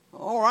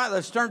All right,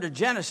 let's turn to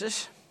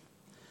Genesis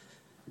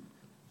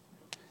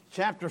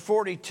chapter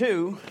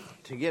 42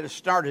 to get us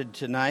started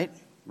tonight.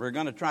 We're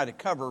going to try to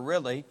cover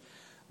really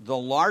the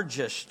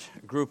largest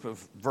group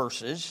of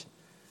verses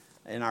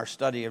in our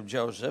study of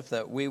Joseph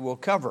that we will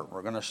cover.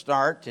 We're going to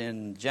start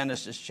in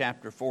Genesis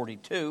chapter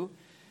 42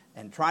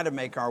 and try to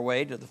make our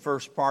way to the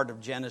first part of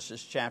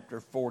Genesis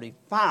chapter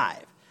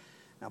 45.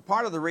 Now,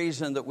 part of the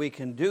reason that we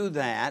can do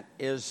that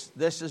is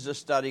this is a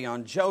study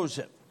on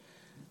Joseph.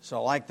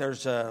 So like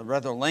there's a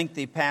rather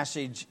lengthy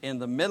passage in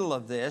the middle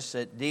of this.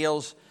 It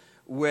deals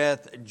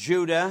with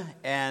Judah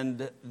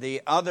and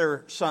the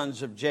other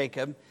sons of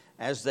Jacob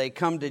as they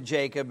come to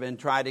Jacob and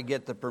try to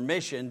get the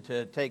permission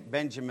to take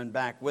Benjamin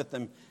back with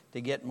them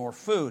to get more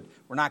food.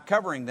 We're not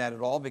covering that at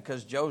all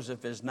because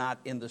Joseph is not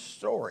in the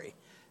story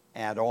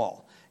at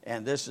all.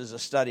 And this is a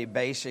study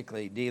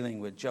basically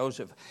dealing with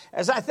Joseph.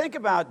 As I think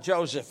about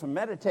Joseph and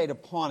meditate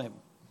upon him,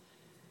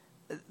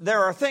 there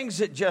are things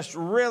that just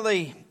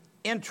really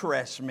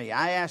interest me.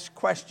 I ask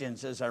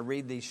questions as I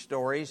read these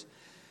stories,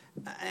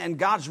 and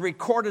God's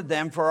recorded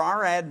them for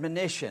our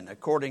admonition.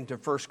 According to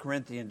 1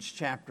 Corinthians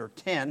chapter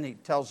 10, he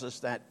tells us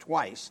that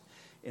twice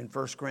in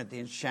 1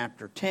 Corinthians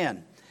chapter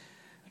 10.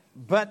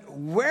 But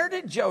where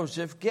did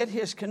Joseph get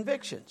his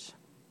convictions?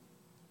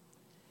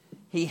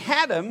 He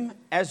had them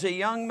as a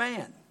young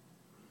man.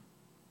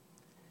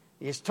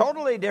 He's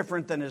totally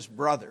different than his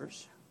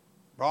brothers,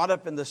 brought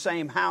up in the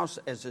same house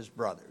as his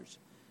brothers.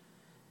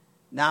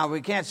 Now,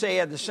 we can't say he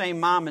had the same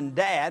mom and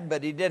dad,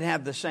 but he did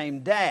have the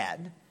same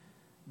dad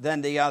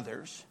than the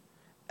others.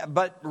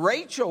 But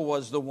Rachel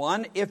was the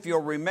one, if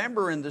you'll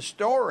remember in the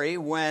story,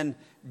 when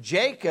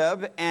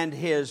Jacob and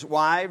his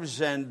wives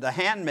and the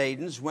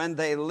handmaidens, when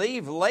they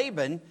leave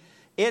Laban,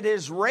 it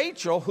is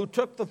Rachel who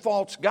took the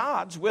false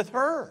gods with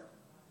her,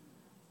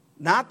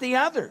 not the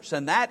others.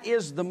 And that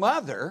is the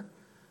mother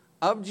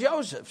of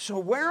Joseph. So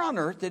where on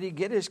earth did he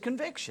get his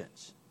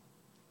convictions?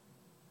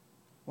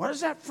 What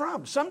is that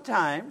from?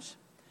 Sometimes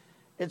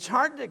it's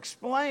hard to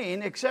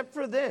explain except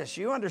for this.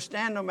 You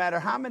understand no matter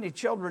how many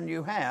children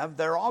you have,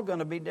 they're all going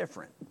to be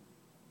different.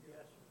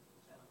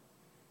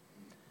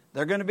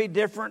 They're going to be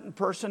different in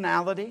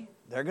personality.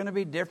 They're going to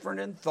be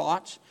different in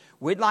thoughts.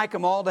 We'd like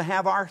them all to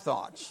have our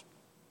thoughts.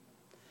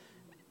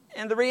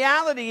 And the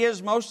reality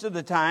is most of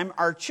the time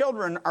our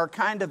children are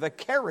kind of a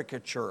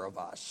caricature of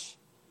us.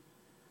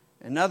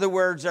 In other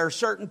words, there are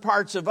certain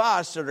parts of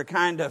us that are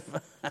kind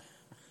of...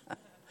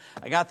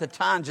 I got the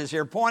Tanjas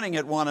here pointing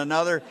at one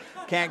another.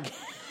 Can't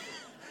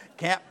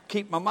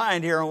keep my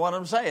mind here on what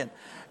I'm saying.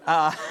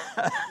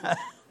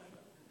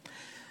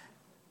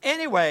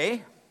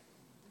 Anyway,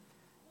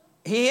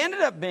 he ended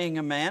up being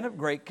a man of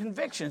great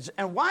convictions.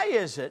 And why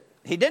is it?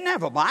 He didn't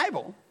have a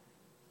Bible,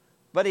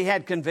 but he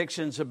had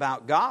convictions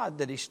about God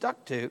that he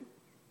stuck to.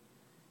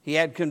 He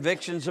had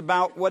convictions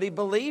about what he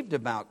believed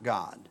about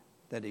God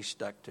that he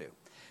stuck to.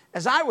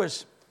 As I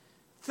was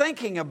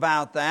thinking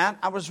about that,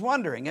 I was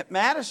wondering, at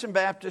Madison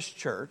Baptist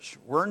Church,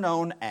 we're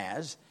known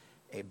as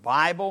a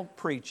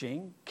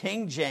Bible-preaching,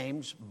 King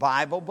James,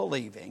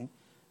 Bible-believing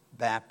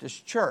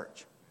Baptist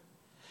church.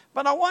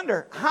 But I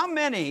wonder, how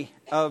many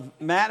of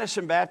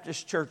Madison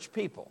Baptist Church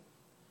people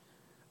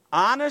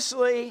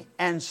honestly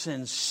and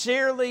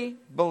sincerely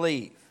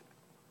believe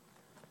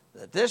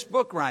that this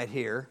book right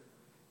here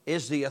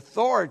is the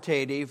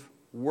authoritative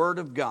Word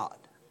of God?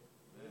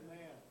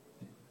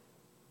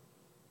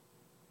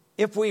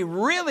 If we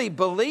really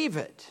believe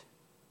it,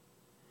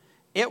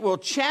 it will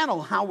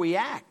channel how we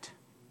act,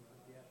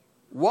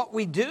 what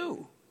we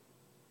do.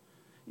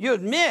 You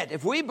admit,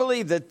 if we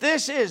believe that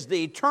this is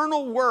the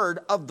eternal Word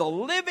of the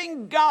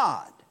living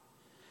God,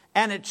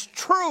 and it's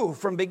true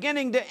from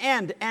beginning to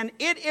end, and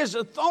it is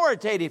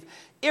authoritative,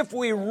 if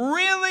we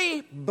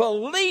really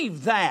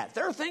believe that,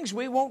 there are things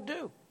we won't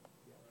do.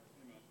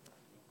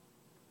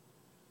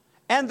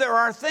 And there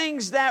are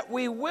things that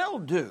we will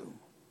do.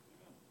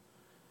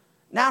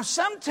 Now,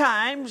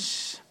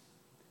 sometimes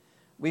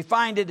we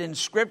find it in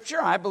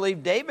Scripture. I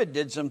believe David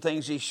did some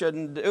things he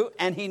shouldn't do,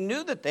 and he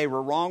knew that they were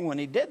wrong when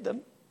he did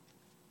them.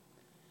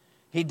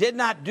 He did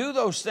not do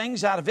those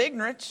things out of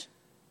ignorance.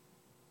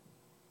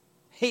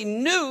 He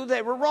knew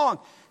they were wrong.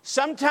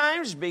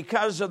 Sometimes,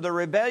 because of the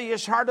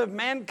rebellious heart of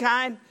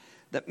mankind,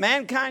 that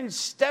mankind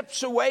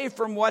steps away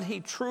from what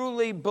he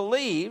truly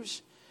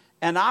believes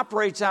and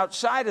operates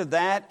outside of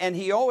that, and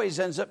he always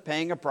ends up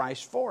paying a price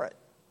for it.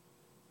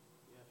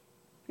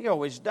 He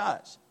always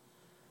does.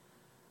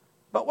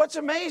 But what's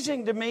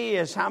amazing to me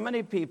is how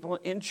many people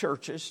in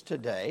churches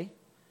today,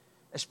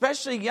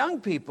 especially young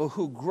people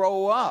who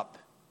grow up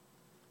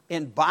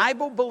in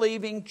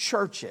Bible-believing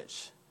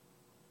churches,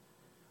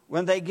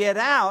 when they get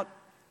out,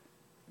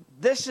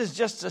 this is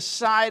just a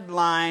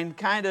sideline,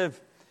 kind of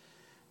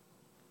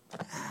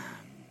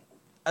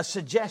a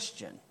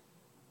suggestion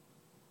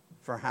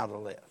for how to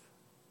live.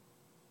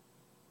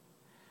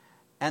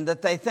 And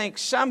that they think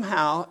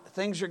somehow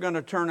things are going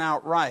to turn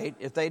out right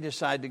if they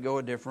decide to go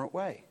a different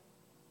way.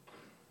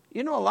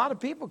 You know, a lot of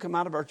people come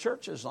out of our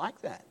churches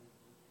like that.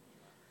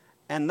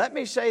 And let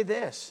me say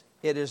this,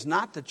 it is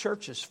not the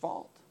church's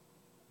fault.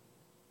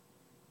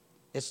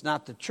 It's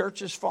not the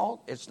church's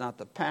fault. It's not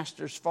the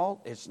pastor's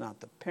fault. It's not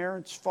the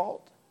parents'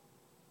 fault.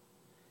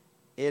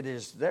 It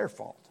is their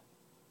fault.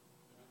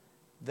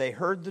 They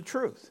heard the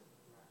truth.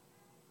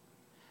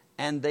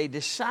 And they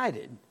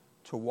decided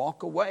to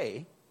walk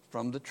away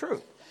from the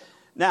truth.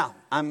 Now,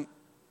 I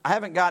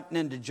haven't gotten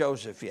into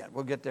Joseph yet.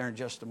 We'll get there in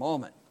just a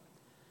moment.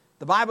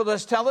 The Bible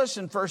does tell us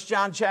in 1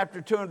 John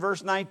chapter 2 and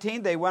verse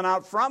 19, they went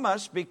out from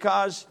us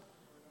because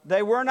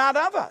they were not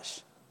of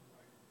us.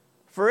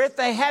 For if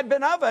they had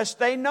been of us,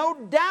 they no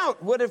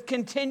doubt would have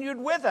continued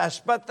with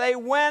us. But they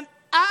went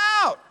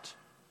out,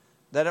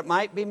 that it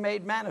might be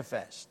made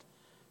manifest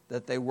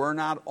that they were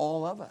not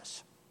all of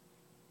us.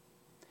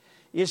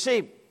 You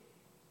see,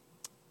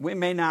 we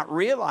may not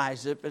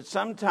realize it, but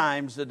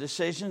sometimes the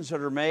decisions that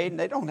are made, and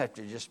they don't have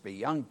to just be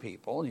young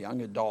people,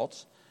 young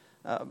adults,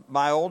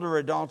 by older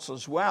adults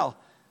as well.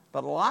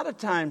 But a lot of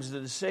times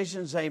the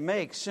decisions they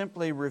make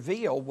simply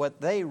reveal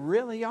what they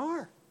really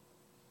are.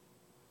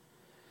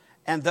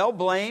 And they'll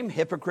blame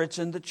hypocrites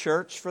in the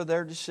church for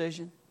their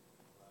decision.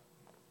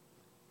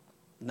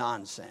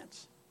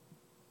 Nonsense.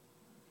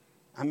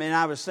 I mean,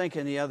 I was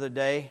thinking the other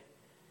day,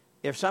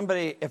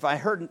 if I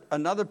heard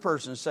another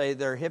person say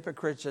they're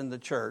hypocrites in the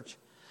church,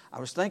 I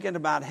was thinking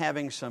about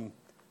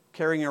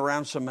carrying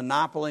around some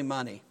Monopoly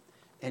money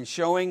and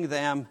showing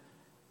them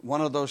one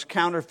of those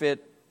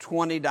counterfeit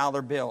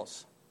 $20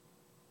 bills.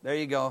 There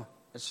you go.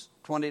 It's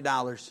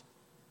 $20.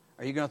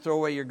 Are you going to throw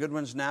away your good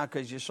ones now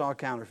because you saw a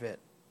counterfeit?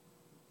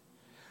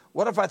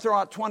 What if I throw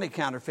out 20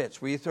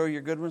 counterfeits? Will you throw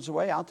your good ones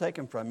away? I'll take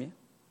them from you.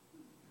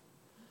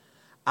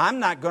 I'm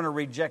not going to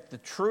reject the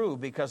true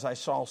because I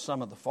saw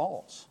some of the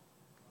false.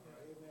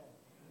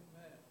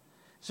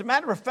 As a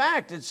matter of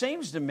fact, it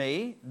seems to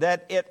me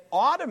that it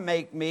ought to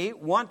make me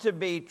want to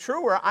be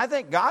truer. I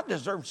think God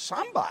deserves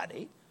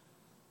somebody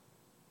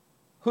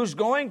who's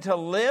going to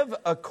live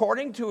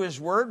according to His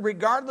Word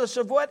regardless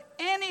of what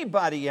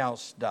anybody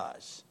else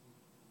does.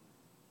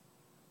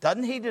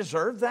 Doesn't He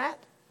deserve that?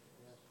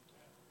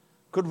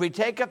 Could we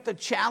take up the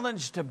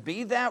challenge to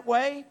be that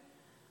way?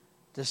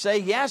 To say,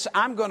 yes,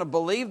 I'm going to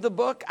believe the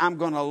book. I'm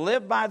going to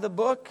live by the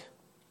book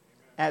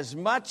as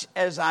much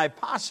as I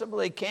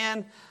possibly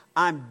can.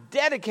 I'm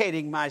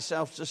dedicating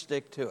myself to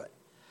stick to it.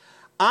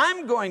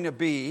 I'm going to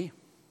be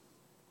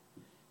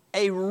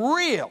a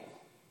real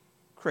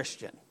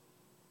Christian.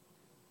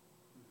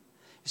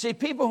 You see,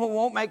 people who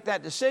won't make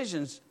that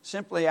decision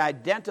simply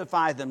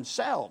identify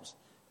themselves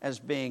as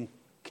being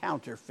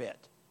counterfeit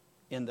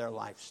in their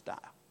lifestyle.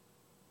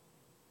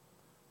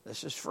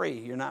 This is free.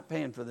 You're not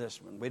paying for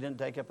this one. We didn't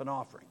take up an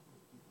offering.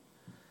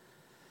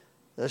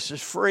 This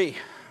is free.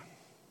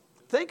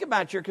 Think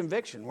about your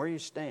conviction, where you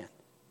stand.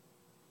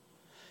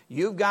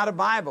 You've got a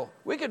Bible.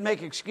 We could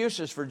make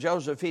excuses for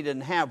Joseph. He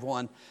didn't have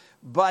one.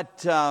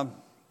 But,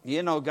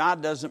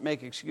 God doesn't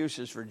make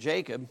excuses for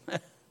Jacob.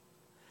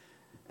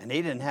 And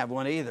he didn't have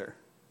one either.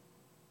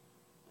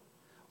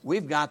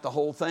 We've got the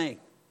whole thing.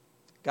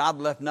 God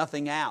left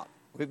nothing out.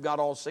 We've got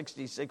all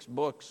 66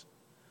 books.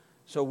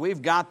 So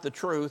we've got the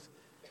truth.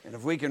 And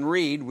if we can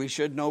read, we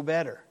should know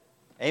better.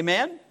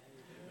 Amen?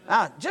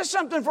 Just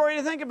something for you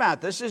to think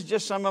about. This is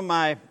just some of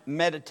my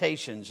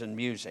meditations and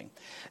musing.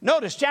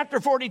 Notice chapter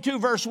 42,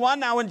 verse 1.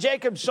 Now when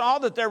Jacob saw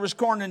that there was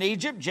corn in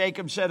Egypt,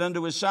 Jacob said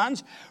unto his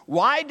sons,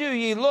 Why do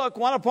ye look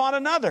one upon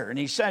another? And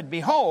he said,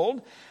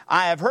 Behold,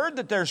 I have heard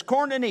that there's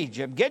corn in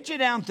Egypt. Get ye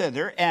down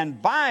thither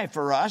and buy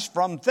for us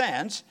from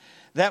thence,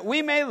 that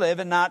we may live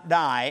and not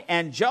die.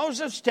 And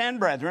Joseph's 10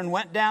 brethren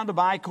went down to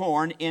buy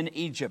corn in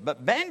Egypt.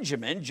 But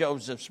Benjamin,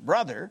 Joseph's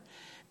brother,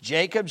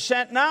 Jacob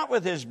sent not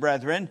with his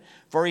brethren,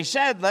 for he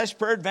said, Lest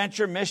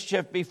peradventure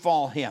mischief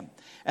befall him.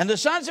 And the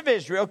sons of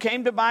Israel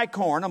came to buy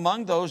corn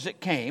among those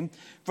that came,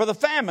 for the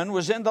famine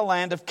was in the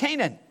land of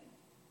Canaan.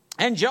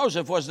 And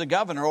Joseph was the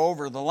governor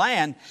over the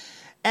land.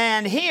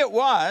 And he it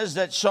was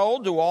that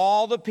sold to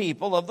all the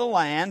people of the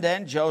land.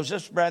 And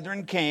Joseph's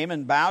brethren came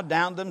and bowed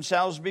down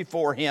themselves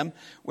before him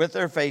with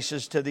their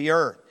faces to the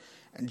earth.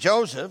 And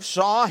Joseph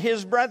saw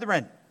his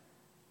brethren,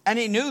 and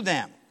he knew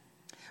them,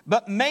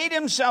 but made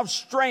himself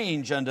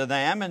strange unto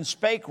them, and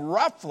spake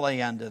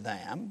roughly unto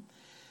them.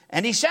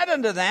 And he said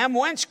unto them,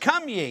 Whence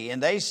come ye?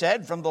 And they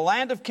said, From the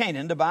land of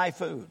Canaan to buy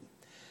food.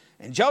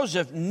 And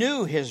Joseph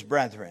knew his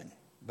brethren,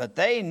 but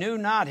they knew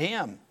not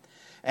him.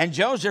 And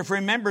Joseph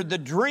remembered the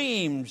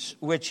dreams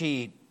which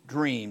he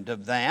dreamed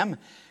of them,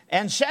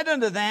 and said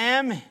unto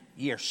them,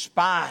 Ye are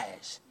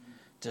spies,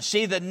 to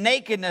see the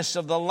nakedness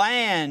of the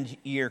land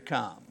ye are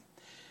come.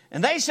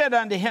 And they said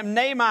unto him,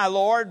 Nay, my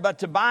lord, but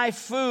to buy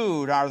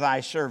food are thy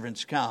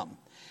servants come.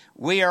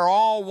 We are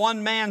all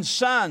one man's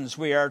sons.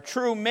 We are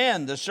true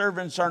men. The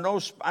servants are no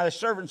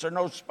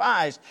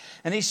spies.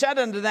 And he said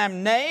unto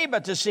them, Nay,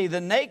 but to see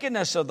the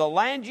nakedness of the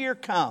land ye are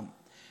come.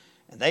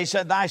 And they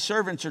said, Thy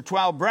servants are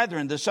 12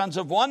 brethren, the sons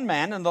of one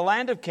man in the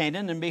land of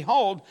Canaan. And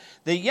behold,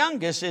 the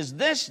youngest is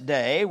this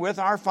day with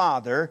our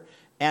father,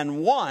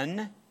 and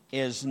one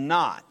is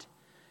not.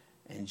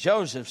 And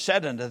Joseph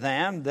said unto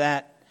them,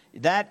 That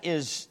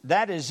is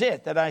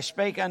it that I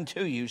spake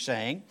unto you,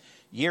 saying,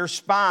 Ye are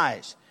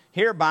spies.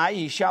 Hereby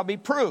ye shall be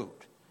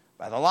proved.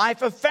 by the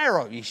life of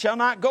Pharaoh, ye shall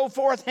not go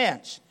forth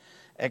hence,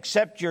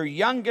 except your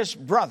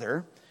youngest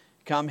brother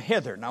come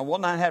hither. Now, we'll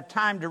not have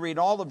time to read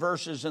all the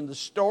verses in the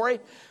story.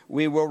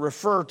 We will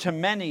refer to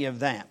many of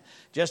them.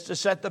 Just to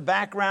set the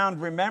background,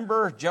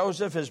 remember,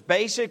 Joseph is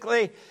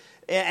basically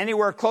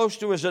anywhere close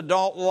to his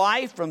adult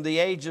life, from the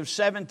age of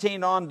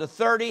 17 on to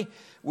 30.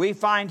 We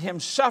find him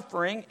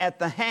suffering at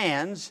the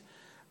hands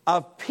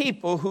of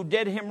people who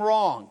did him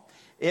wrong.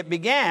 It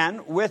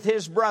began with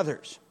his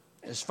brothers.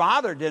 His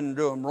father didn't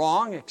do him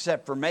wrong,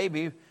 except for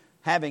maybe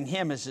having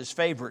him as his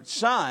favorite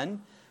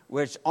son,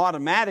 which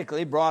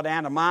automatically brought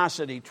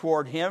animosity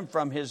toward him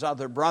from his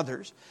other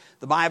brothers.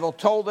 The Bible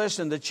told us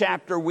in the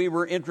chapter we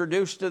were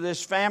introduced to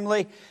this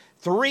family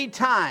 3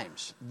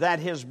 times that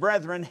his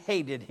brethren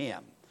hated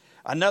him.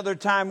 Another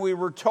time we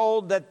were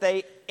told that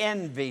they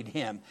envied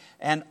him.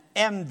 And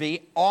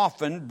envy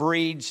often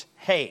breeds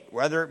hate,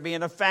 whether it be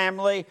in a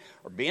family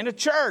or be in a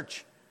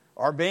church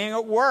or being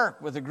at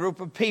work with a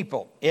group of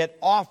people. It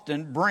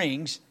often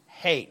brings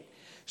hate.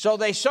 So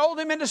they sold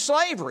him into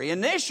slavery.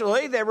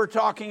 Initially, they were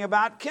talking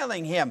about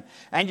killing him.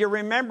 And you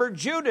remember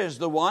Judah is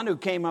the one who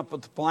came up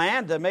with the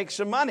plan to make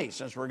some money.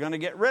 Since we're going to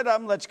get rid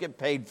of him, let's get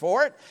paid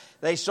for it.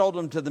 They sold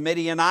him to the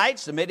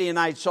Midianites. The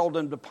Midianites sold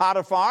him to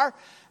Potiphar.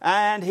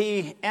 And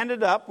he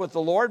ended up with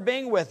the Lord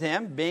being with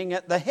him, being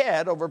at the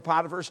head over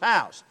Potiphar's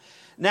house.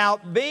 Now,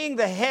 being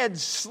the head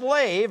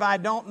slave, I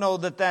don't know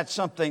that that's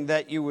something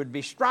that you would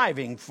be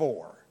striving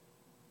for.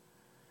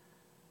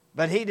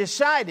 But he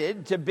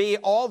decided to be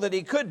all that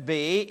he could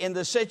be in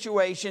the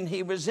situation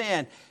he was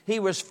in. He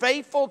was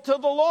faithful to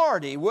the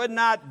Lord. He would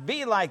not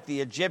be like the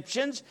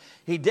Egyptians.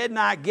 He did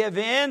not give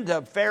in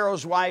to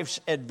Pharaoh's wife's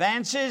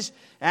advances.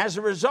 As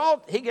a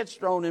result, he gets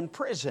thrown in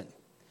prison.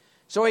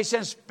 So he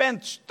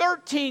spent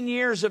 13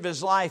 years of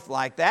his life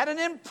like that, and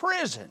in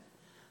prison,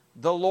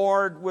 the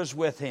Lord was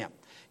with him.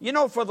 You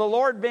know, for the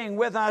Lord being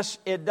with us,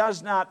 it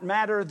does not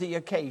matter the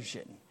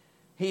occasion.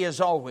 He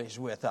is always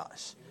with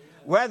us.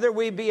 Whether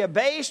we be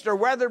abased or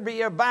whether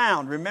be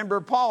abound.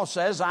 Remember, Paul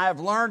says, I have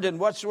learned in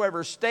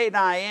whatsoever state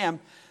I am,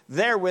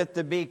 therewith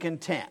to be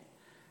content.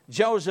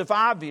 Joseph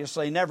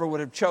obviously never would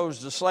have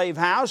chose the slave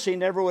house. He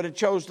never would have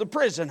chose the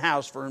prison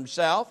house for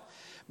himself.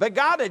 But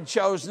God had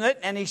chosen it,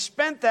 and he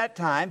spent that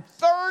time,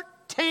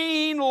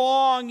 13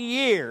 long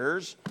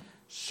years,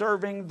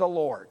 serving the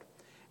Lord.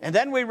 And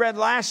then we read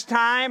last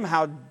time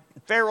how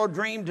Pharaoh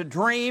dreamed a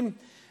dream,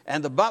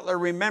 and the butler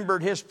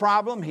remembered his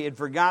problem. He had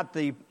forgot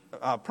the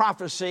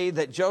prophecy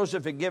that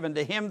Joseph had given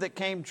to him that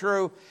came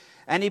true.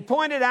 And he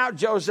pointed out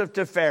Joseph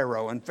to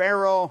Pharaoh. And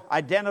Pharaoh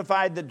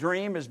identified the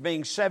dream as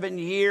being 7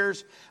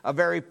 years, a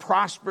very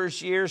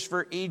prosperous years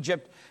for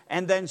Egypt,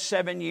 and then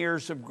 7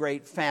 years of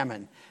great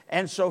famine.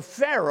 And so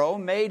Pharaoh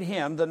made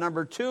him the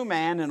number 2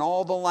 man in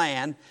all the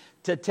land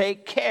to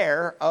take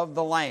care of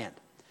the land.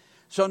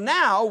 So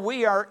now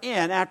we are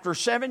in, after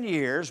 7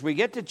 years, we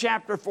get to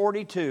chapter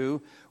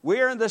 42, we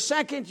are in the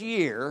 2nd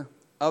year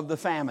of the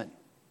famine.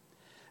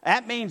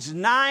 That means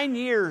 9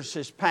 years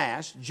has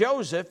passed.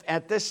 Joseph,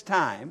 at this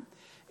time,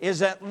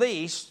 is at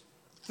least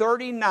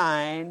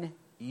 39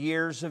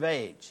 years of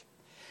age.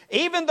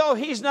 Even though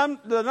he's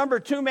the number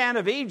 2 man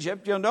of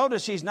Egypt, you'll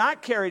notice he's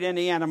not carried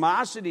any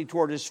animosity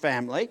toward his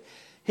family.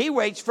 He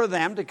waits for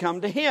them to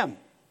come to him.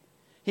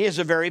 He is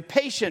a very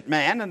patient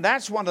man, and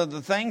that's one of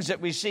the things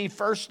that we see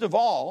first of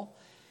all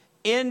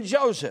in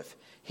Joseph.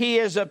 He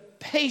is a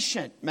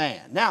patient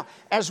man. Now,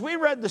 as we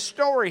read the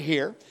story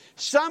here,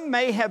 some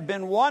may have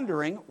been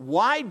wondering,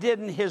 why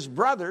didn't his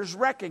brothers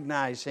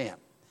recognize him?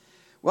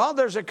 Well,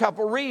 there's a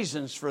couple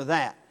reasons for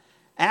that.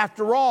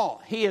 After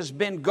all, he has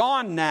been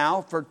gone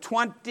now for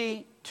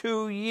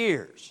 22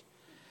 years.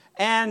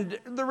 And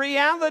the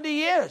reality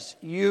is,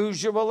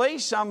 usually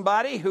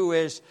somebody who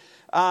is,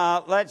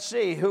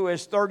 who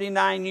is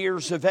 39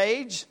 years of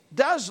age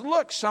does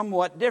look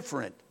somewhat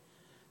different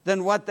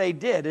than what they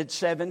did at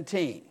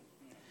 17.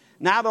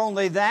 Not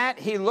only that,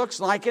 he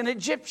looks like an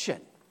Egyptian.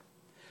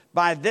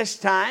 By this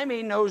time,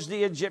 he knows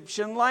the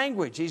Egyptian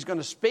language. He's going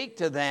to speak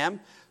to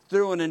them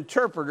through an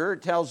interpreter.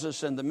 It tells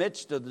us in the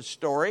midst of the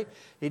story.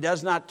 He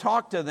does not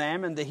talk to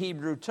them in the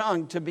Hebrew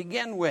tongue to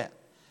begin with.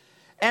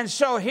 And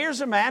so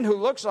here's a man who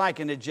looks like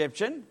an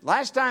Egyptian.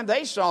 Last time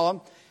they saw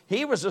him,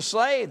 he was a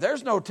slave.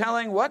 There's no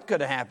telling what could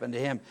have happened to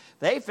him.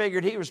 They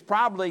figured he was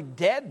probably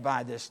dead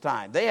by this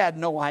time. They had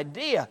no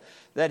idea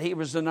that he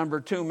was the number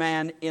 2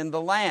 man in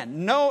the land.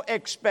 No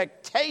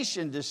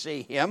expectation to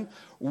see him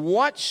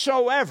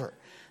whatsoever.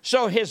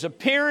 So his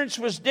appearance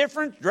was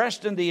different,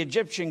 dressed in the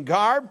Egyptian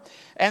garb,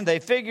 and they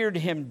figured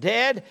him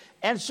dead.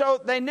 And so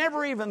they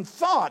never even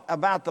thought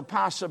about the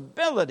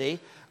possibility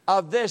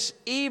of this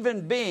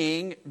even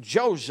being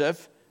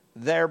Joseph,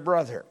 their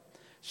brother.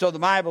 So the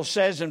Bible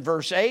says in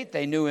verse 8,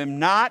 they knew him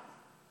not.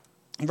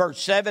 In verse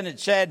 7,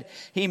 it said,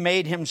 he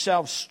made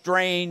himself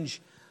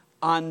strange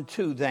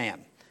unto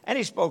them. And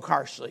he spoke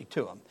harshly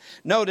to them.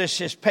 Notice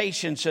his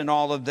patience in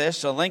all of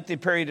this. A lengthy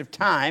period of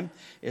time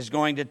is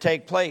going to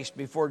take place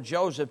before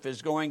Joseph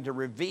is going to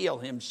reveal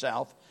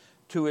himself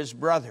to his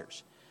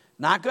brothers.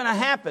 Not going to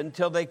happen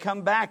till they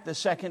come back the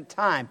second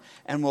time.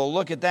 And we'll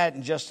look at that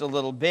in just a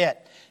little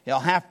bit.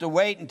 He'll have to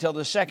wait until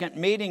the second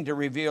meeting to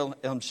reveal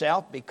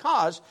himself,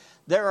 because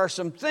there are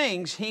some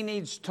things he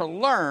needs to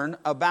learn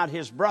about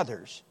his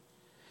brothers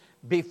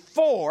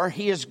before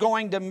he is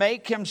going to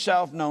make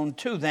himself known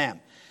to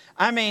them.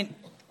 I mean,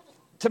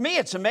 to me,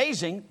 it's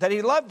amazing that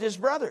he loved his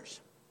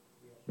brothers.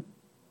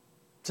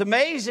 It's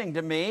amazing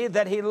to me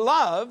that he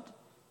loved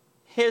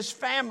his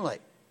family.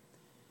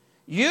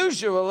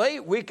 Usually,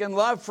 we can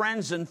love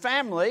friends and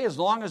family as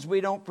long as we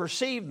don't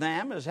perceive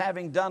them as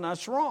having done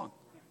us wrong.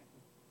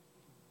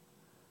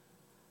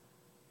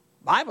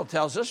 The Bible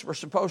tells us we're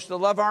supposed to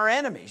love our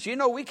enemies. You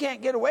know, we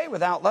can't get away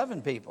without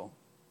loving people.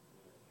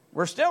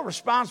 We're still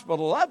responsible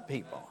to love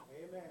people.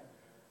 Amen.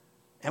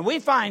 And we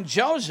find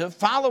Joseph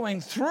following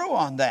through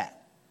on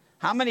that.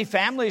 How many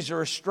families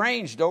are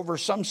estranged over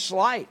some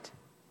slight?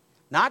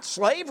 Not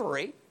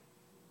slavery,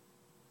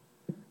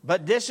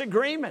 but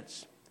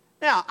disagreements.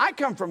 Now, I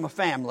come from a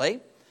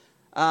family.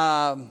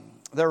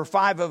 There were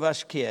 5 of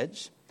us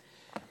kids.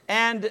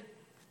 And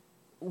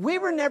we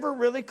were never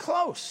really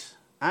close.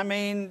 I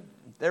mean,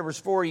 there was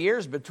 4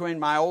 years between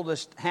my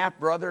oldest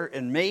half-brother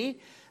and me.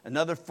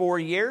 Another 4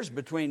 years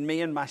between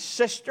me and my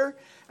sister,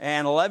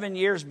 and 11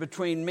 years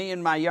between me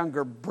and my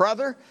younger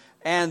brother,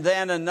 and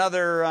then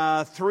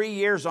another 3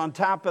 years on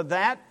top of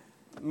that,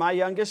 my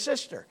youngest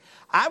sister.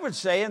 I would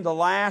say in the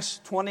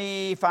last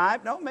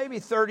maybe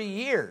 30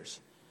 years,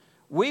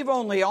 we've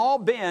only all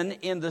been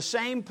in the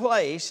same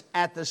place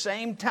at the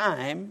same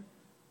time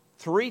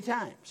 3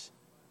 times.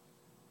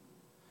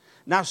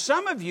 Now,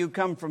 some of you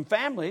come from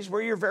families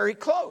where you're very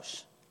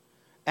close,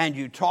 and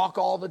you talk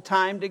all the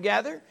time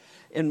together.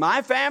 In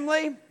my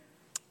family,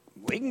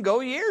 we can go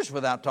years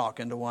without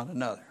talking to one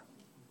another.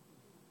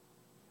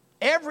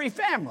 Every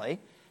family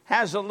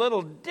has a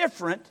little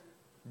different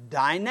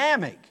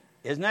dynamic.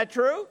 Isn't that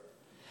true?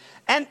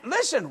 And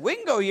listen, we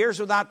can go years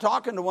without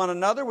talking to one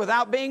another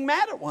without being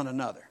mad at one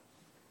another.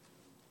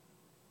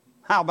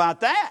 How about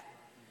that?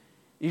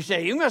 You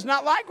say, you must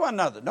not like one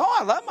another. No,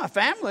 I love my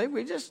family.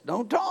 We just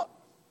don't talk.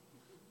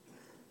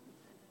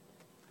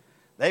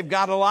 They've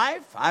got a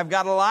life. I've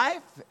got a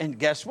life. And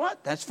guess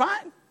what? That's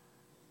fine.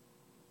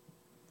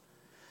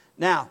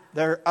 Now,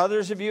 there are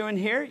others of you in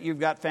here, you've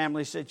got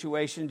family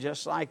situations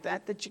just like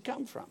that you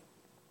come from.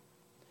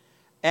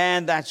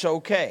 And that's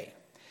okay.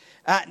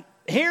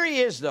 Here he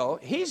is, though.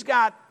 He's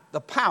got the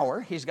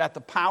power. He's got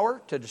the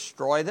power to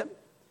destroy them.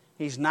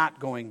 He's not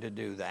going to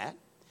do that.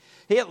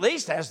 He at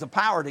least has the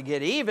power to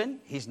get even.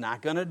 He's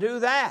not going to do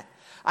that.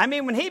 I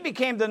mean, when he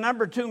became the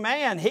number 2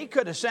 man, he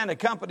could have sent a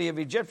company of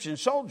Egyptian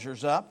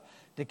soldiers up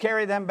to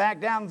carry them back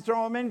down and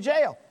throw them in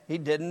jail. He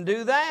didn't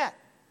do that.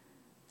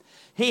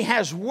 He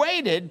has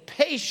waited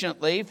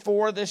patiently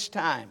for this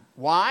time.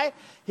 Why?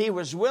 He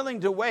was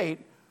willing to wait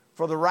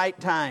for the right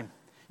time.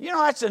 You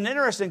know, that's an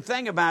interesting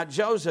thing about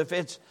Joseph.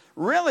 It's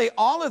really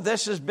all of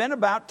this has been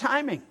about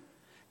timing.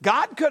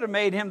 God could have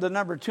made him the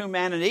number 2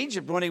 man in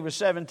Egypt when he was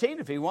 17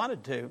 if he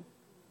wanted to.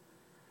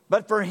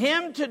 But for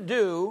him to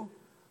do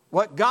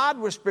what God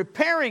was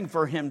preparing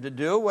for him to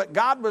do, what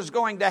God was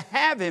going to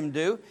have him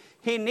do,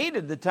 he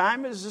needed the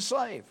time as a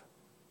slave.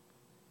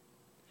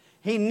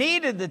 He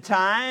needed the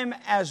time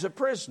as a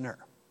prisoner.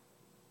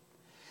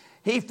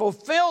 He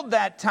fulfilled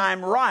that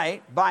time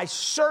right by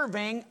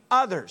serving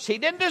others. He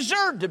didn't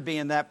deserve to be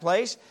in that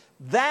place.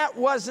 That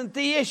wasn't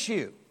the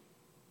issue.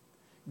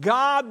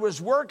 God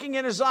was working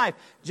in his life.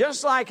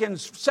 Just like in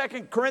 2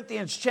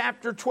 Corinthians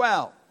chapter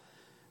 12.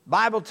 The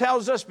Bible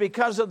tells us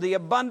because of the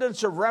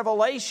abundance of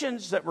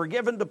revelations that were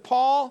given to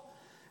Paul,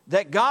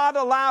 that God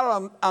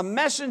allowed a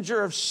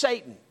messenger of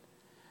Satan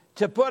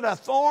to put a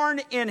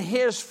thorn in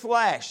his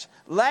flesh,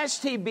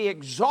 lest he be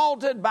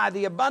exalted by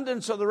the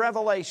abundance of the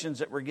revelations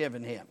that were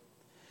given him.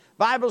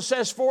 Bible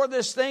says, for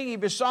this thing he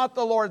besought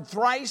the Lord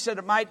thrice that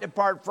it might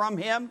depart from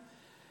him.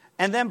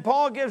 And then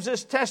Paul gives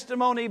this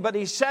testimony, but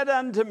he said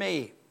unto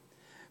me,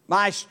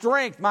 my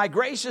strength, my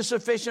grace is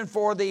sufficient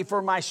for thee,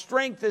 for my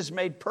strength is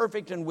made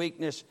perfect in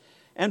weakness.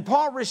 And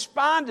Paul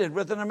responded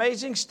with an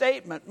amazing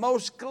statement,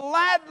 most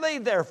gladly,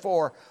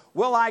 therefore,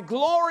 will I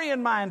glory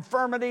in my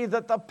infirmity,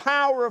 that the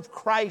power of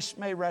Christ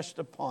may rest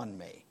upon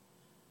me.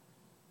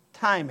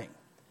 Timing.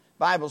 The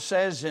Bible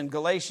says in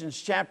Galatians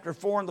chapter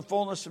 4, in the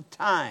fullness of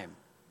time,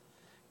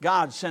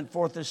 God sent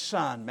forth his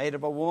Son, made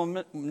of a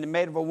woman,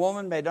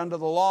 made under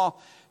the law,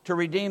 to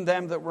redeem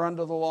them that were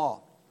under the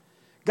law.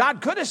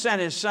 God could have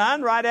sent his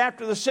Son right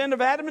after the sin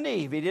of Adam and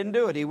Eve. He didn't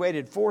do it. He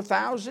waited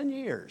 4,000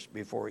 years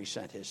before he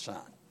sent his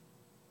Son.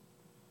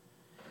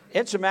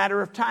 It's a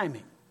matter of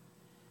timing.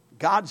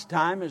 God's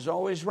time is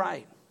always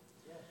right.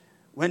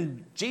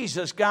 When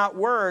Jesus got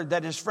word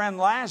that his friend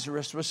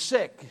Lazarus was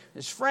sick,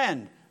 his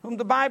friend, whom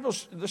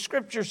the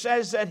scripture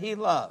says that he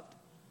loved,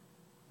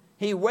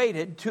 he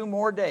waited 2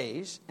 more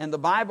days, and the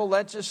Bible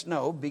lets us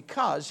know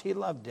because he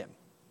loved him.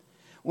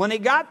 When he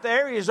got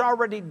there, he was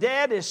already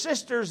dead. His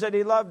sisters that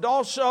he loved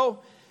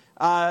also,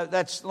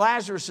 that's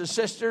Lazarus'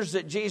 sisters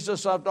that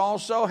Jesus loved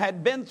also,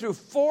 had been through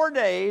 4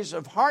 days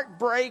of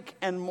heartbreak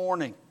and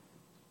mourning.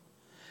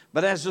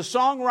 But as the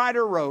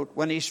songwriter wrote,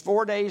 when he's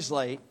 4 days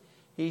late,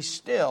 he's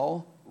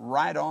still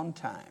right on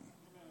time.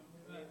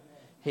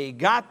 He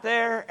got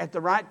there at the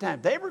right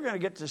time. They were going to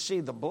get to see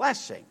the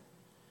blessing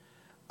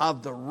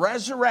of the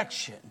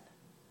resurrection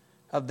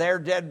of their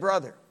dead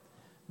brother.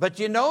 But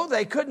you know,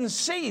 they couldn't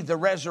see the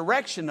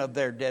resurrection of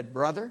their dead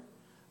brother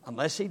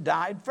unless he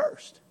died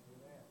first.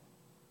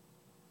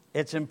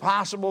 It's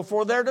impossible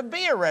for there to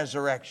be a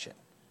resurrection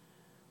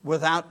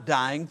without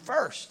dying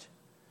first.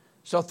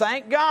 So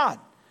thank God.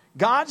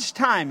 God's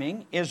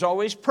timing is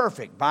always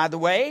perfect. By the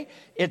way,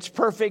 it's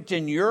perfect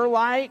in your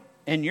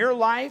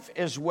life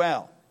as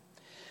well.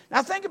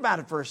 Now think about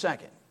it for a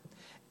second.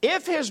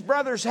 If his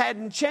brothers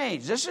hadn't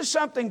changed, this is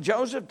something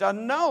Joseph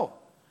doesn't know.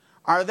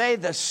 Are they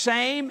the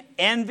same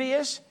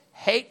envious,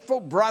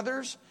 hateful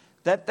brothers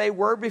that they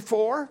were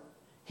before?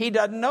 He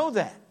doesn't know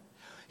that.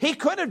 He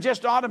could have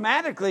just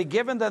automatically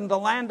given them the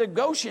land of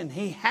Goshen.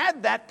 He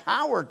had that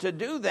power to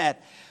do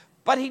that.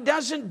 But he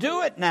doesn't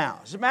do it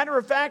now. As a matter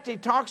of fact, he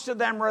talks to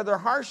them rather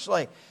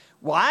harshly.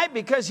 Why?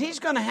 Because he's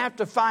going to have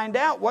to find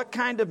out what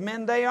kind of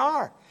men they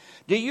are.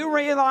 Do you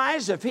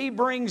realize if he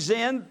brings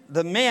in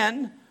the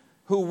men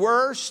who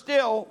were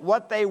still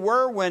what they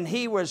were when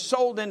he was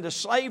sold into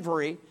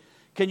slavery,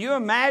 can you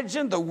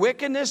imagine the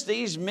wickedness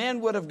these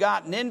men would have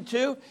gotten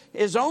into?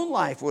 His own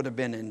life would have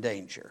been in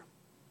danger.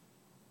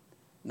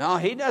 No,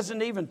 he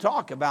doesn't even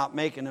talk about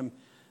making them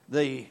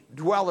the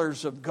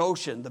dwellers of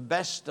Goshen, the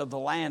best of the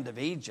land of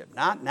Egypt.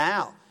 Not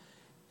now.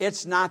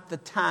 It's not the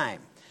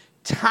time.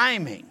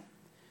 Timing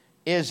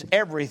is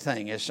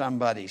everything, as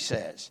somebody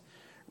says.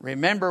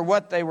 Remember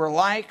what they were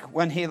like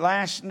when he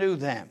last knew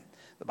them.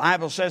 The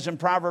Bible says in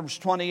Proverbs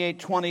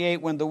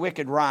 28:28, when the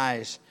wicked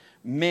rise,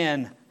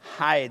 men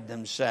hide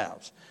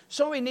themselves.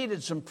 So he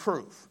needed some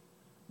proof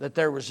that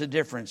there was a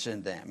difference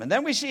in them. And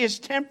then we see his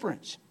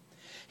temperance.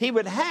 He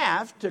would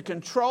have to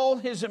control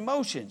his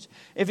emotions.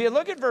 If you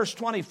look at verse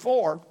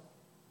 24,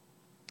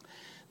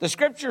 the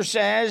scripture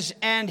says,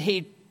 let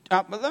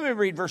me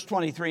read verse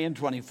 23 and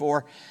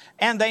 24.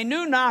 And they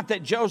knew not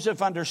that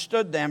Joseph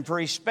understood them, for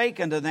he spake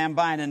unto them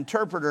by an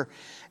interpreter.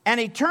 And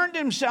he turned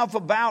himself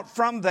about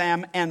from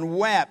them and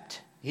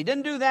wept. He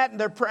didn't do that in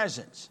their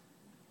presence.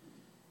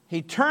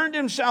 He turned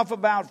himself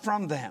about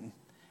from them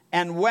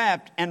and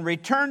wept, and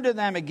returned to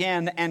them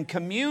again and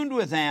communed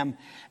with them,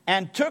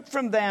 and took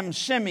from them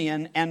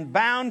Simeon and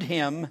bound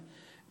him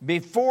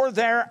before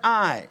their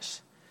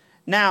eyes.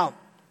 Now,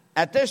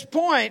 at this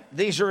point,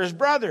 these are his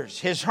brothers.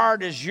 His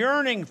heart is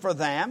yearning for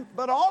them,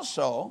 but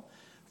also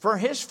for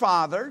his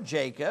father,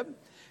 Jacob,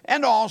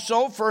 and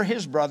also for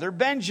his brother,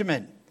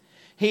 Benjamin.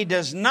 He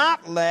does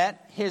not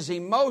let his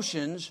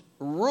emotions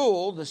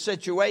rule the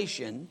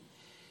situation.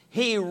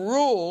 He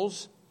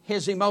rules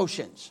his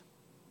emotions.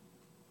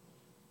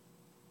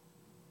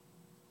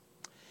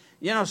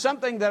 You know,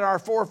 something that our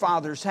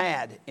forefathers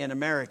had in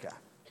America,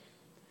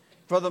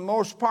 for the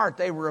most part,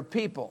 they were a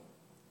people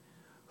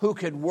who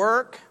could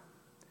work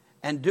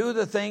and do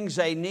the things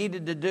they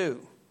needed to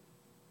do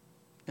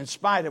in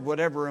spite of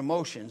whatever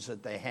emotions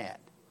that they had.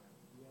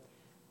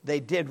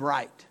 They did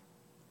right.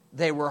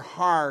 They were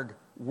hard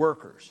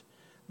workers.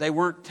 They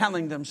weren't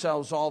telling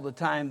themselves all the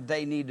time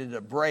they needed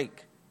a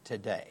break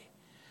today.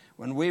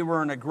 When we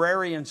were an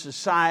agrarian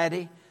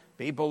society,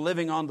 people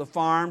living on the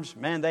farms,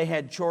 man, they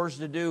had chores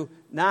to do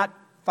not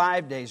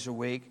 5 days a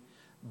week,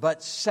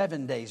 but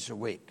 7 days a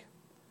week.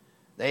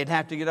 They'd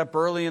have to get up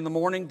early in the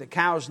morning. The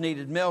cows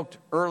needed milked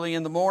early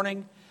in the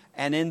morning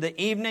and in the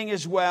evening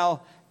as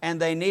well,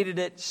 and they needed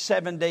it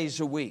 7 days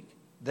a week.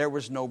 There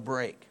was no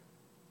break.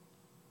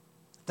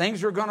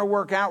 Things were going to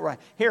work out right.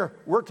 Here,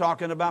 we're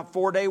talking about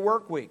 4-day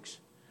work weeks.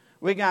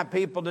 We got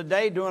people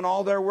today doing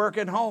all their work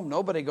at home.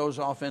 Nobody goes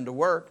off into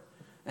work.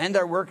 And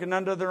they're working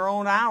under their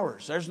own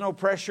hours. There's no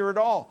pressure at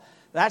all.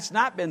 That's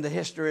not been the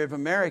history of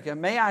America.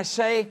 May I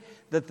say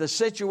that the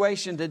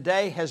situation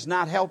today has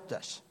not helped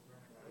us.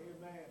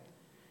 Amen.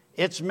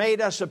 It's made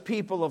us a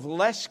people of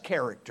less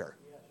character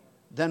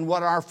than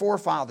what our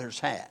forefathers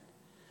had.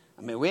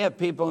 I mean, we have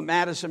people at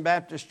Madison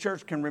Baptist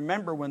Church can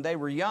remember when they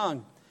were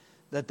young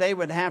that they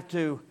would have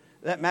to,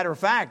 that matter of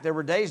fact, there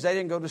were days they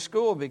didn't go to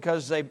school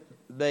because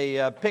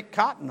they picked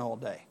cotton all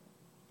day.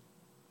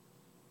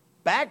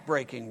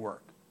 Back-breaking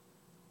work.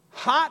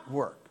 Hot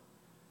work.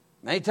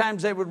 Many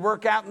times they would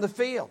work out in the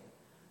field,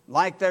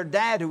 like their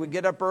dad who would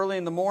get up early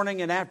in the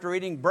morning and after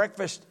eating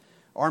breakfast,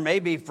 or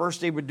maybe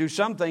first he would do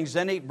some things,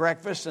 then eat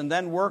breakfast and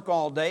then work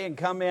all day and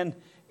come in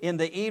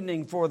the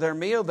evening for their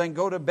meal, then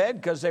go to bed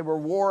because they were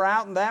wore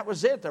out and that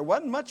was it. There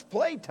wasn't much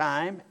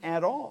playtime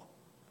at all.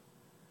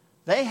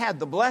 They had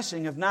the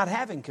blessing of not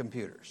having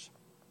computers.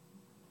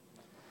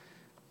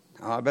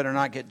 Now, I better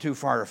not get too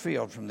far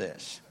afield from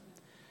this.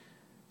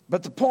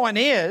 But the point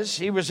is,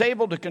 he was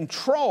able to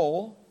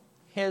control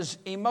his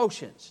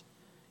emotions.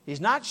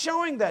 He's not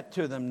showing that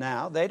to them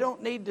now. They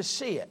don't need to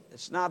see it.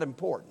 It's not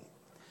important.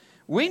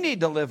 We need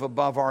to live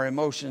above our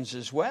emotions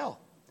as well,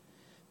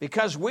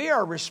 because we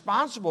are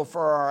responsible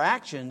for our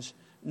actions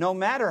no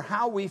matter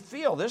how we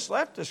feel. This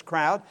leftist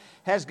crowd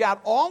has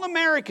got all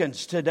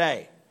Americans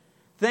today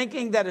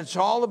thinking that it's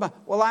all about,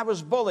 well, I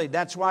was bullied,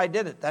 that's why I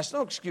did it. That's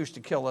no excuse to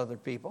kill other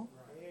people.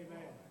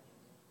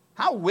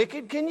 How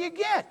wicked can you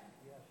get?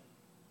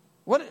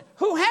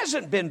 Who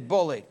hasn't been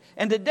bullied?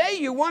 And today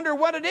you wonder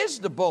what it is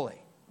to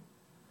bully.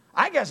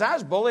 I guess I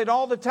was bullied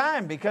all the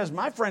time because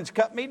my friends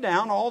cut me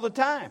down all the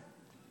time.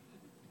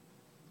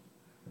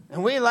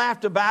 And we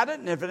laughed about it,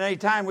 and if at any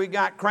time we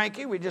got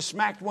cranky, we just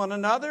smacked one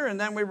another, and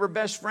then we were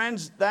best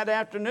friends that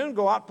afternoon,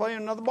 go out and play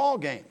another ball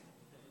game.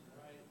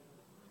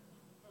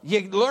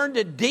 You learn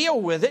to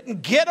deal with it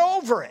and get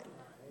over it.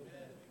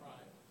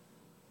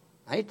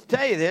 I hate to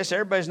tell you this,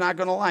 everybody's not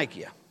going to like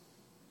you.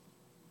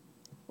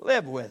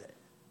 Live with it.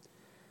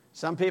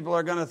 Some people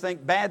are going to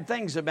think bad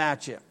things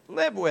about you.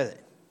 Live with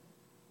it.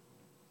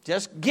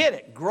 Just get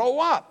it. Grow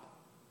up.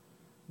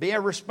 Be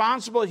a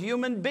responsible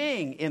human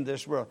being in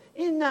this world.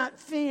 It's not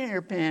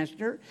fair,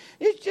 Pastor.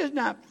 It's just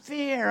not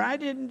fair. I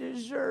didn't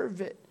deserve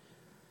it.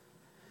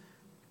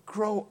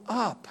 Grow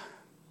up.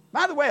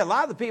 By the way, a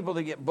lot of the people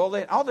that get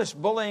bullied, all this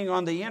bullying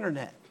on the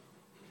internet,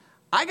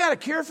 I got a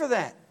cure for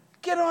that.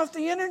 Get off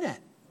the internet.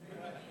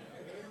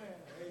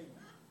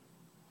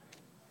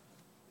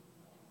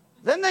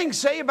 Then they can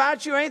say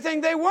about you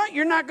anything they want.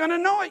 You're not going to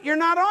know it. You're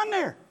not on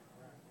there.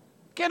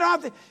 Get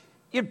off the...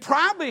 You'd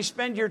probably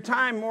spend your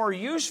time more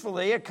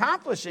usefully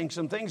accomplishing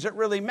some things that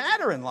really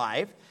matter in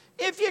life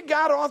if you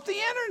got off the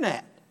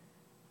internet.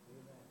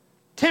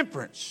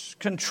 Temperance,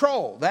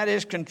 control, that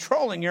is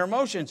controlling your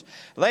emotions.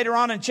 Later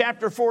on in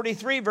chapter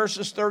 43,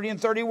 verses 30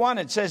 and 31,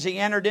 it says he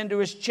entered into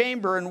his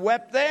chamber and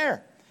wept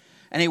there.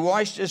 And he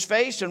washed his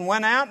face and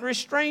went out and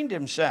restrained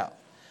himself.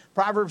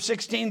 Proverbs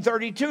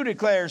 16:32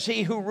 declares,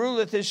 he who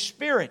ruleth his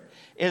spirit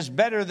is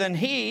better than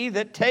he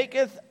that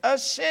taketh a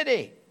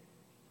city.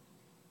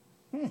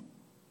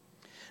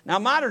 Now,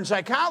 modern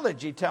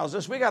psychology tells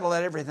us we got to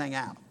let everything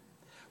out.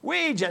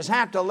 We just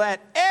have to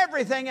let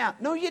everything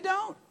out. No, you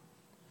don't.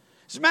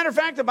 As a matter of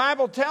fact, the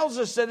Bible tells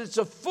us that it's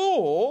a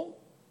fool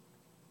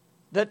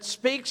that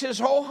speaks his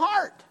whole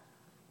heart.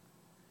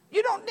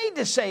 You don't need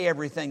to say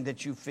everything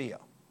that you feel.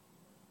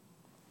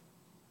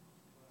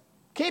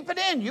 Keep it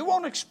in. You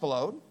won't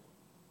explode.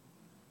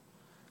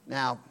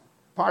 Now,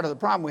 part of the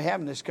problem we have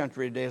in this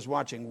country today is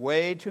watching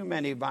way too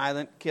many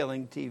violent,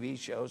 killing TV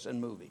shows and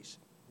movies.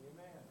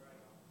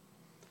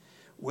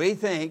 We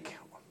think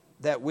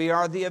that we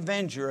are the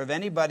avenger of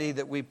anybody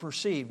that we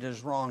perceived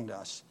has wronged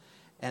us.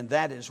 And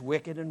that is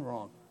wicked and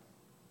wrong.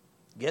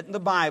 Get in the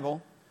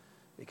Bible.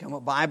 Become a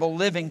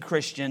Bible-living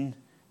Christian.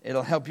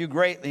 It'll help you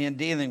greatly in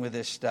dealing with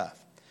this stuff.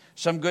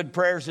 Some good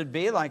prayers would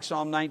be like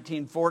Psalm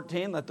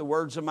 19:14. Let the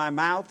words of my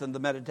mouth and the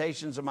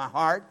meditations of my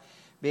heart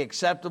be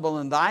acceptable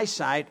in thy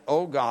sight,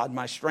 O God,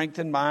 my strength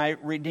and my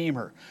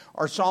Redeemer.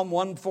 Or Psalm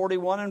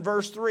 141 and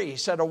verse 3. He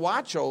said, a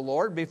watch, O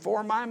Lord,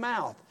 before my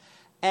mouth,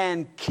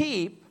 and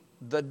keep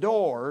the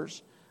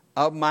doors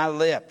of my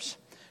lips.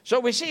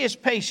 So we see his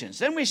patience.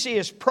 Then we see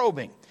his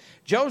probing.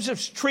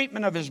 Joseph's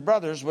treatment of his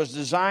brothers was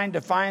designed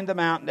to find them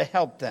out and to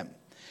help them.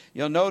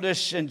 You'll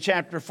notice in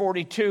chapter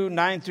 42,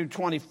 9 through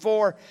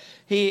 24,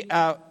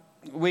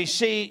 we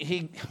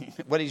see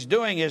what he's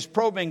doing is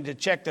probing to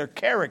check their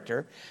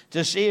character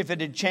to see if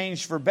it had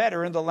changed for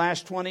better in the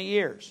last 20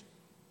 years.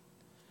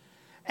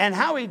 And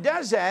how he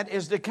does that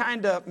is to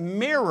kind of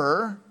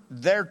mirror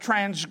their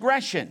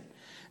transgression.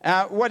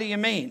 What do you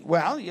mean?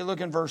 Well, you look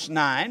in verse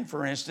 9,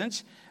 for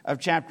instance, of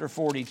chapter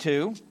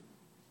 42.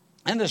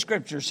 And the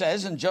scripture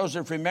says, and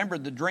Joseph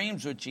remembered the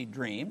dreams which he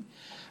dreamed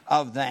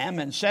of them,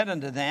 and said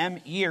unto them,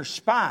 ye are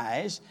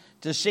spies,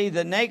 to see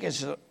the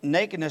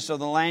nakedness of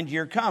the land ye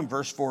are come.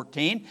 Verse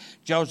 14,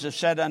 Joseph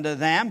said unto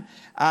them,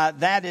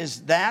 that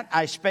is that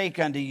I spake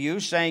unto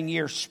you, saying ye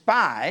are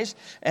spies.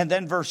 And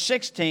then verse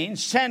 16,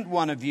 send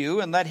one of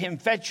you, and let him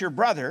fetch your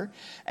brother,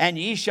 and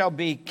ye shall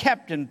be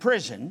kept in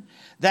prison,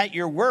 that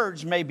your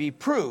words may be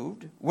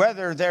proved,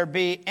 whether there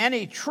be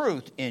any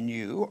truth in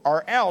you,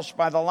 or else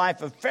by the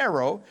life of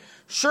Pharaoh,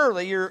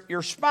 surely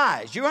you're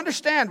spies. You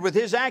understand with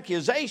his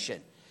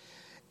accusation,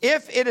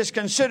 if it is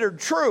considered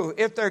true,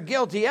 if they're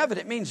guilty of it,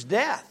 it means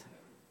death.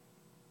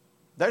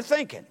 They're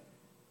thinking.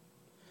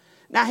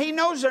 Now, he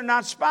knows they're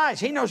not spies.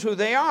 He knows who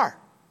they are.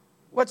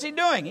 What's he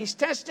doing? He's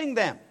testing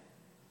them.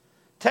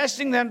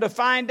 Testing them to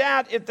find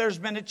out if there's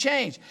been a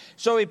change.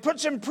 So he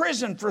puts them in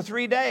prison for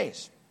 3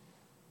 days.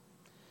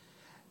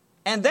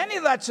 And then he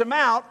lets them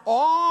out,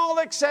 all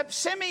except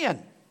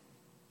Simeon.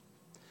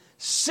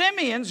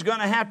 Simeon's going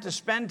to have to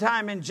spend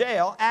time in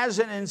jail as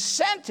an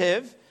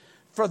incentive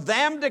for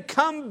them to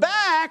come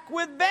back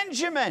with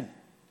Benjamin.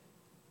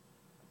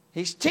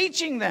 He's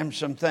teaching them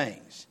some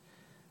things.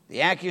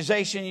 The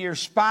accusation, you're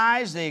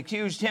spies, they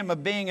accused him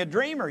of being a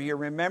dreamer, you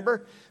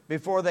remember,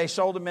 before they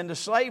sold him into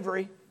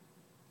slavery.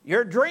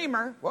 You're a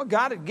dreamer. Well,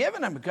 God had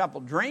given him a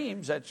couple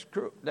dreams. That's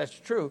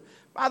true.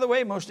 By the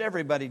way, most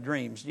everybody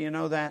dreams. Do you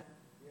know that?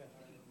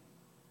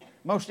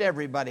 Most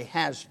everybody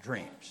has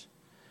dreams.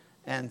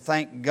 And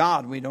thank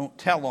God we don't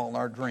tell all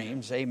our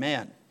dreams.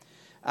 Amen.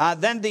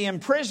 Then the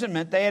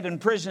imprisonment, they had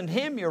imprisoned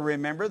him, you'll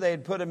remember. They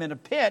had put him in a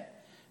pit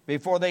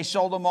before they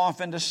sold him off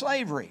into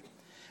slavery.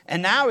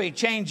 And now he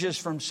changes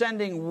from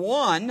sending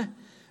one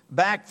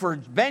back for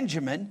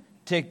Benjamin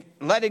to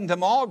letting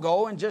them all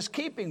go and just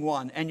keeping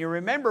one. And you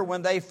remember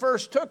when they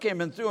first took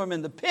him and threw him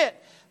in the pit,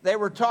 they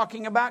were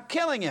talking about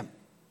killing him.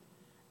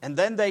 And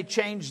then they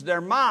changed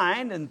their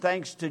mind, and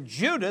thanks to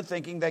Judah,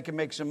 thinking they could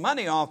make some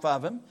money off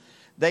of him,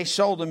 they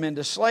sold him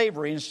into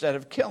slavery instead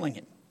of killing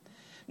him.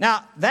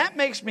 Now, that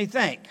makes me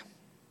think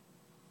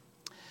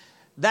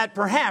that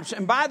perhaps,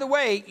 and by the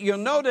way, you'll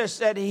notice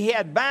that he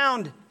had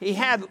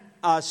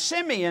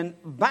Simeon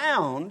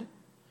bound,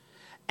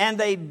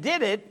 and he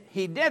did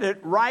it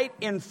right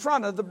in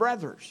front of the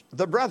brothers.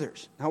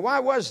 Now, why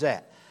was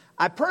that?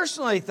 I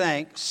personally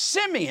think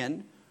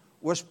Simeon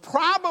was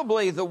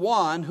probably the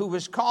one who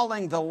was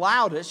calling the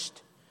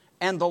loudest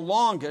and the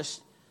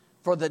longest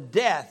for the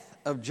death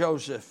of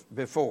Joseph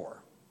before.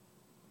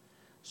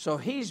 So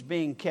he's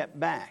being kept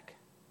back.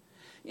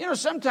 You know,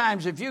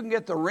 sometimes if you can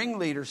get the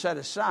ringleader set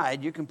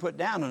aside, you can put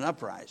down an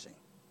uprising.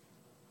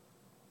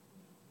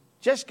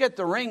 Just get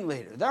the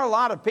ringleader. There are a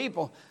lot of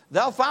people,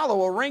 they'll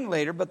follow a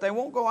ringleader, but they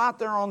won't go out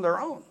there on their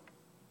own.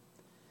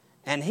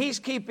 And he's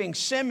keeping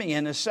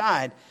Simeon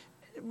aside,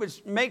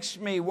 which makes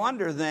me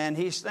wonder then,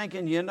 he's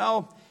thinking, you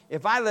know,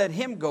 if I let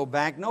him go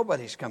back,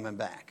 nobody's coming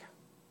back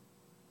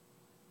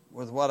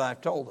with what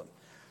I've told them.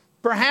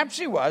 Perhaps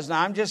he was.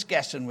 Now, I'm just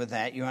guessing with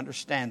that. You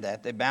understand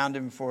that. They bound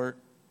him for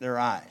their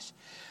eyes.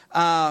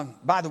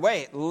 By the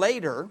way,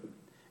 later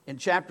in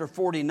chapter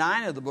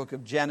 49 of the book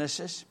of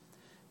Genesis,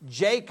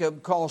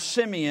 Jacob calls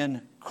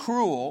Simeon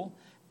cruel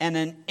and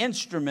an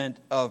instrument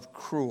of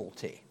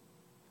cruelty.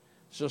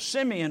 So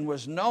Simeon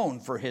was known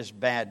for his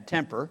bad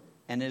temper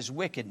and his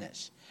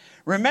wickedness.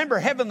 Remember,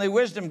 heavenly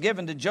wisdom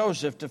given to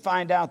Joseph to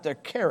find out their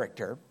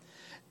character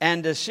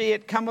and to see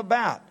it come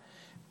about.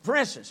 For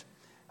instance,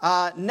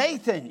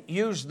 Nathan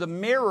used the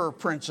mirror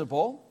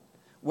principle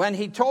when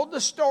he told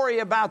the story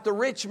about the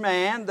rich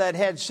man that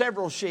had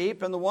several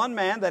sheep and the one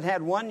man that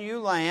had one ewe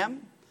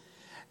lamb.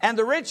 And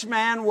the rich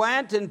man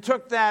went and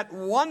took that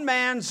one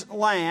man's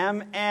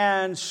lamb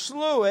and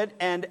slew it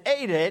and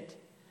ate it.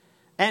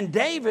 And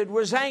David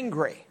was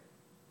angry.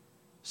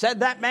 Said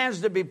that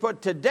man's to be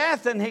put to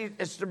death and he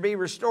is to be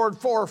restored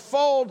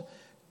fourfold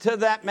to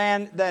that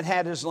man that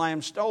had his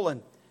lamb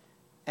stolen.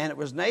 And it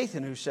was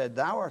Nathan who said,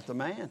 "Thou art the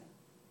man.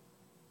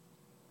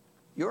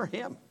 You're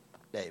him,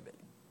 David."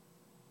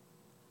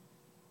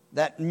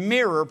 That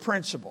mirror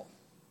principle.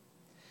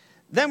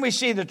 Then we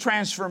see the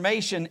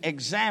transformation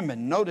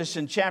examined. Notice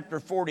in chapter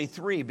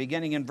 43,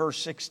 beginning in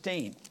verse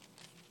 16.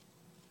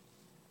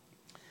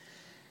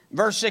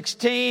 Verse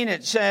 16,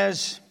 it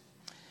says,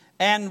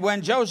 "And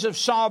when Joseph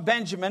saw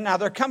Benjamin," now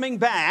they're coming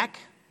back.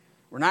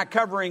 We're not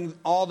covering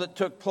all that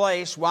took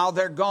place while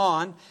they're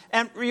gone.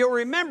 And you'll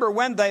remember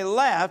when they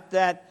left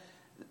that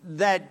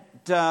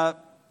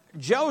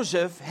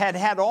Joseph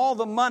had all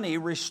the money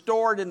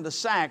restored in the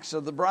sacks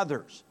of the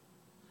brothers.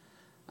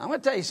 I'm going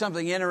to tell you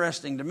something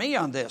interesting to me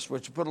on this,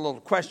 which put a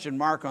little question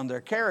mark on their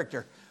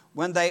character.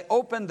 When they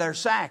opened their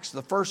sacks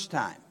the first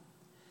time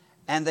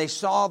and they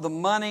saw the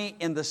money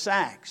in the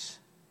sacks,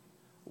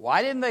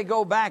 why didn't they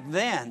go back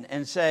then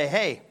and say,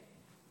 "Hey,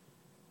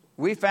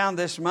 we found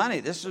this money.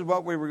 This is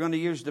what we were going to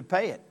use to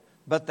pay it"?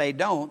 But they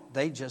don't.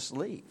 They just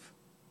leave.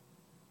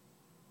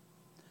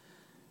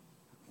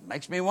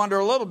 Makes me wonder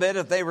a little bit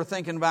if they were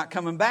thinking about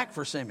coming back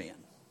for Simeon.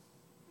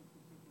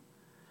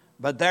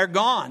 But they're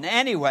gone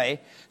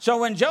anyway. So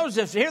when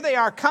Joseph, here they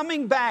are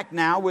coming back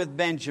now with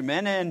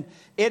Benjamin, and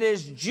it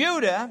is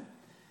Judah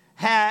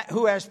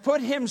who has put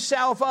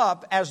himself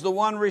up as the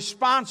one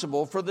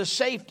responsible for the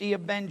safety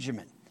of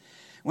Benjamin.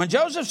 When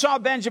Joseph saw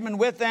Benjamin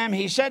with them,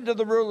 he said to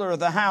the ruler of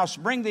the house,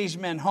 "Bring these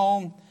men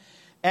home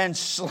and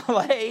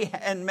slay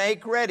and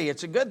make ready."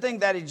 It's a good thing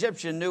that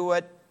Egyptian knew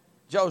what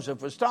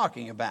Joseph was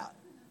talking about.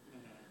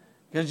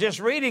 Because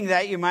just reading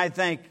that, you might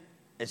think,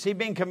 is he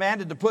being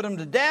commanded to put him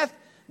to death?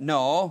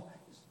 No,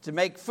 to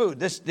make food.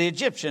 The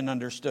Egyptian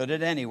understood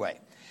it anyway.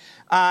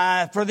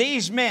 "For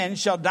these men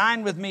shall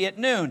dine with me at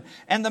noon."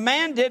 And the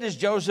man did as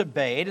Joseph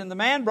bade, and the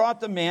man brought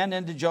the men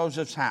into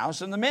Joseph's house.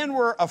 And the men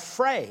were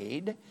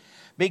afraid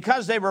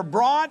because they were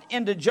brought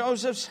into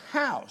Joseph's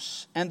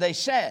house. And they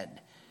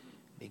said,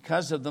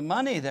 "Because of the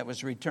money that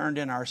was returned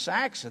in our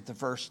sacks at the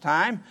first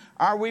time,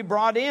 are we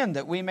brought in,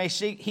 that he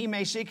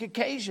may seek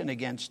occasion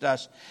against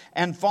us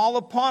and fall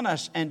upon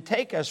us and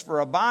take us for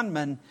a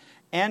bondman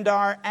and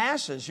our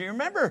asses." You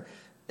remember,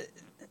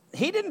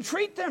 he didn't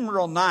treat them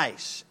real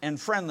nice and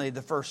friendly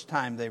the first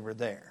time they were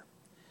there.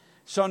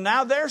 So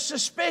now they're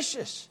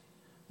suspicious.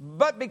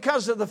 But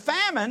because of the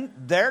famine,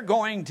 they're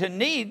going to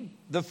need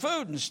the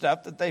food and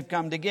stuff that they've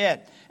come to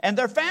get. And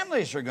their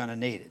families are going to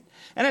need it.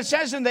 And it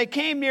says, "And they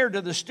came near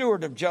to the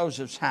steward of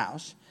Joseph's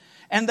house,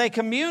 and they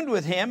communed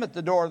with him at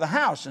the door of the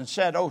house and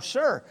said, 'Oh,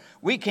 sir,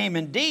 we came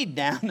indeed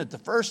down at the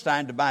first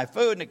time to buy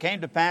food. And it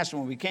came to pass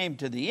when we came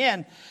to the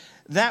inn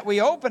that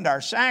we opened our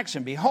sacks,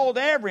 and behold,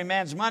 every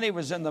man's money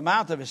was in the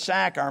mouth of his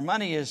sack. Our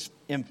money is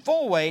in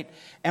full weight,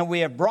 and we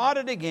have brought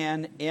it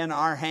again in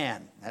our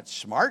hand.'" That's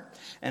smart.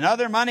 "And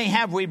other money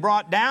have we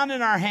brought down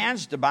in our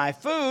hands to buy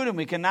food, and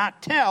we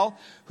cannot tell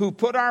who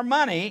put our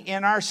money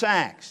in our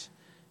sacks."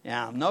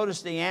 Now,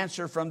 notice the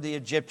answer from the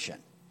Egyptian.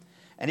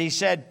 And he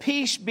said,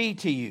 peace be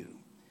to you.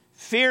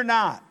 Fear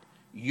not.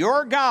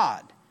 Your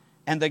God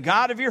and the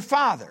God of your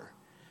father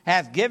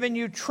hath given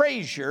you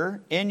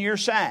treasure in your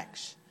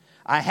sacks.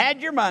 I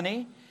had your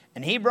money,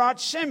 and he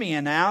brought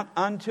Simeon out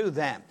unto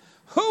them.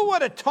 Who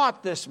would have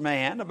taught this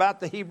man about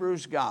the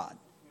Hebrews' God?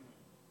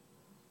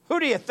 Who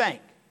do you think?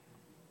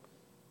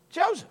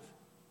 Joseph.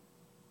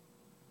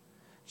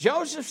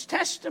 Joseph's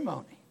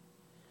testimony.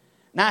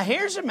 Now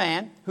here's a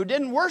man who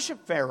didn't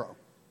worship Pharaoh.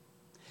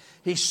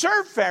 He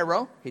served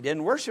Pharaoh. He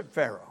didn't worship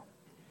Pharaoh.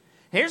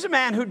 Here's a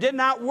man who did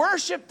not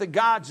worship the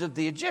gods of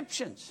the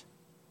Egyptians.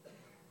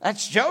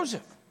 That's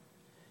Joseph.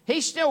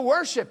 He still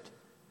worshiped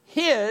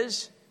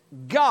his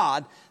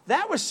God.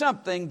 That was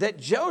something that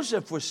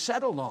Joseph was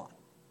settled on.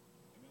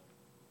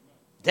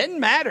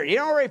 Didn't matter. He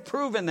had already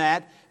proven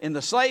that in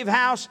the slave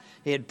house.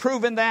 He had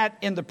proven that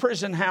in the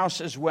prison house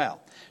as well.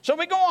 So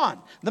we go on.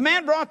 The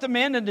man brought them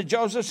into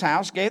Joseph's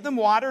house, gave them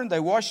water, and they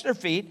washed their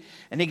feet.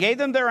 And he gave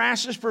them their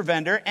asses'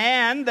 provender.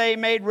 And they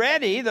made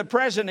ready the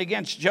present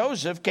against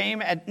Joseph,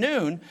 came at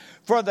noon,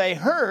 for they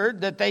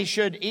heard that they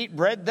should eat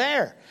bread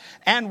there.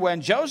 And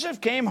when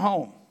Joseph came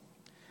home,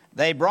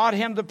 they brought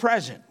him the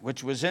present,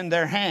 which was in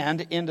their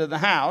hand, into the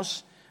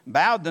house,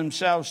 bowed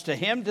themselves to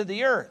him to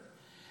the earth.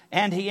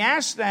 And he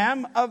asked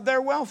them of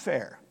their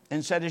welfare,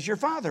 and said, is your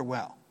father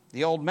well?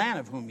 The old man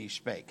of whom he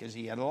spake, is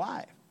he yet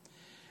alive?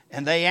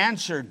 And they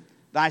answered,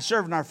 thy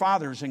servant our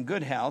father is in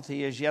good health,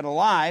 he is yet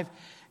alive.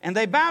 And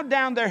they bowed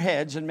down their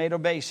heads and made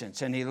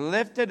obeisance. And he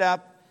lifted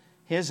up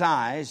his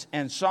eyes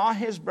and saw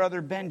his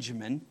brother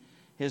Benjamin,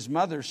 his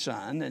mother's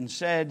son, and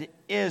said,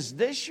 is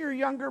this your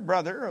younger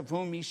brother of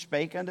whom he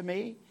spake unto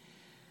me?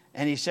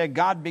 And he said,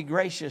 God be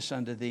gracious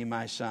unto thee,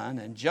 my son.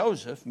 And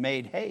Joseph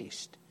made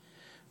haste,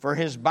 for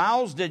his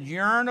bowels did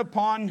yearn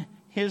upon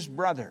his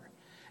brother.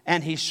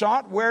 And he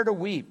sought where to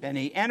weep, and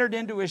he entered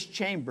into his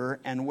chamber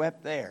and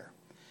wept there.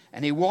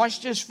 And he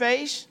washed his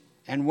face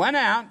and went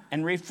out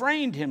and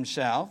refrained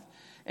himself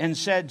and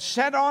said,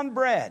 set on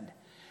bread.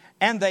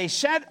 And they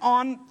set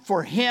on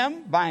for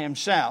him by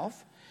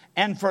himself,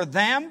 and for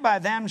them by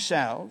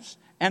themselves,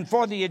 and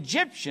for the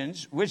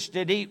Egyptians which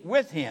did eat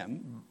with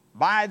him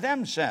by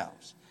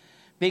themselves,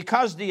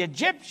 because the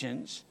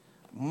Egyptians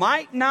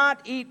might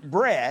not eat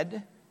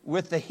bread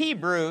with the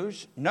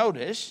Hebrews,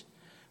 notice,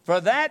 for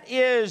that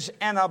is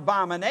an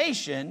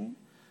abomination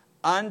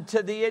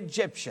unto the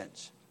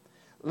Egyptians.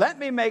 Let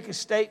me make a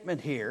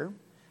statement here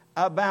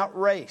about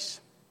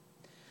race.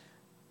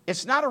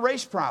 It's not a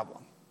race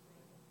problem.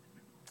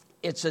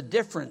 It's a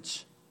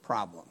difference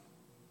problem.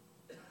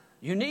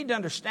 You need to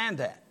understand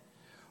that.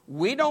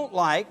 We don't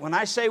like, when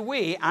I say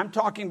we, I'm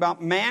talking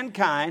about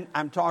mankind,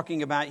 I'm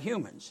talking about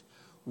humans.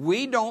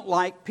 We don't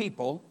like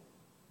people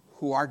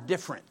who are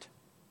different.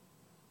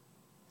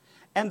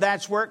 And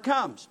that's where it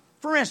comes.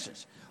 For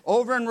instance,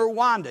 over in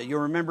Rwanda, you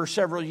remember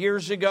several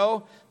years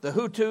ago, the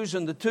Hutus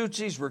and the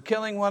Tutsis were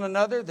killing one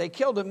another. They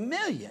killed 1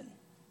 million.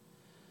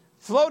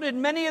 Floated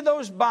many of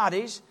those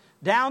bodies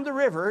down the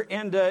river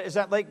into, is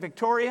that Lake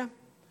Victoria?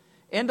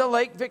 Into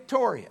Lake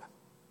Victoria.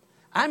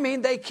 I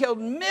mean, they killed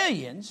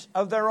millions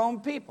of their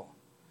own people.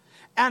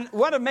 And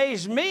what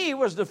amazed me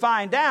was to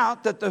find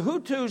out that the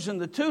Hutus and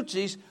the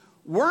Tutsis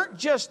weren't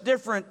just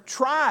different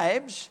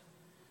tribes.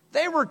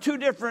 They were two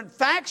different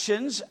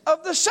factions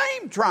of the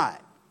same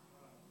tribe.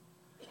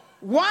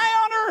 Why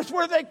on earth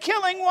were they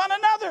killing one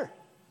another?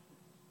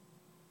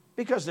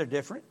 Because they're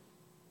different.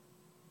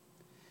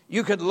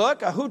 You could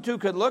look, a Hutu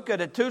could look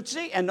at a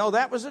Tutsi and know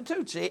that was a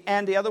Tutsi,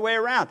 and the other way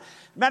around.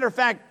 Matter of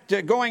fact,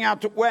 going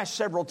out to West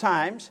several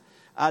times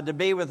to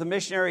be with a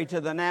missionary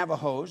to the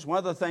Navajos, one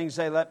of the things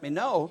they let me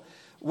know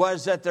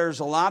was that there's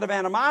a lot of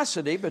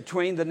animosity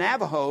between the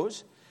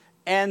Navajos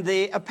and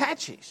the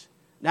Apaches.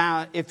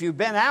 Now, if you've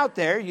been out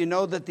there, you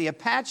know that the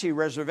Apache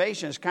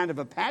reservation is kind of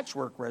a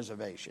patchwork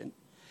reservation.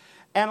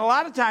 And a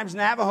lot of times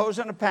Navajos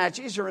and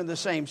Apaches are in the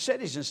same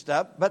cities and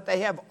stuff, but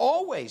they have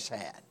always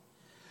had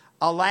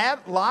a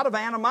lot of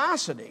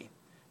animosity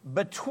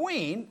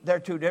between their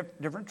two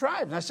different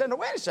tribes. And I said, no,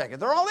 wait a second,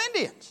 they're all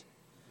Indians.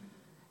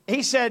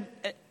 He said,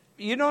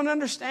 you don't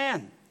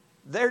understand.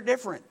 They're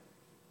different.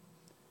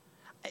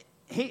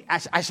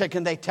 I said,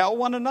 can they tell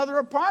one another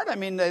apart? I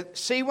mean, they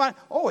see one?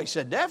 Oh, he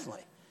said,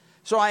 definitely.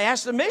 So I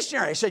asked the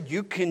missionary, I said,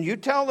 can you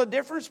tell the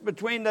difference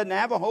between the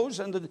Navajos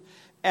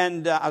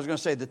and I was going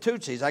to say the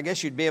Tutsis. I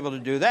guess you'd be able to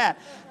do that.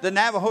 The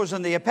Navajos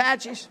and the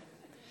Apaches.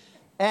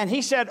 And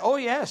he said, oh,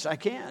 yes, I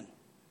can.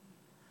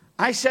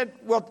 I said,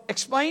 well,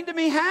 explain to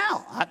me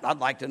how. I'd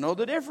like to know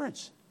the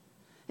difference.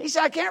 He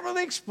said, I can't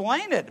really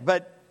explain it,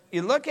 but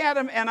you look at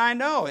him and I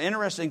know.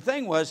 Interesting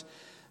thing was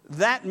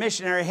that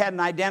missionary had an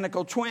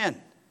identical twin.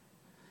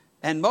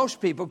 And most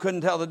people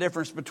couldn't tell the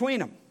difference between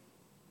them.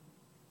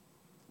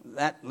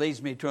 That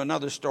leads me to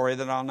another story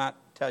that I'll not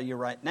tell you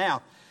right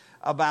now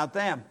about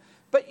them.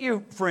 But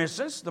for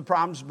instance, the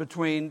problems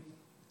between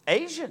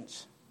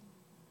Asians.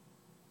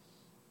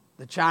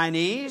 The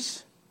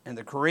Chinese and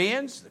the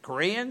Koreans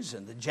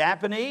and the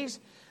Japanese.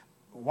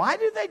 why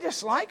do they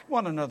dislike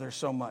one another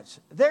so much?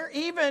 They're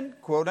even,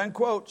 quote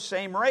unquote,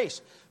 same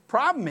race.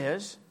 Problem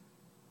is,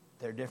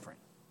 they're different.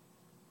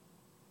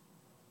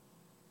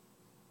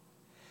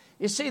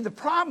 You see, the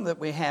problem that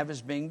we have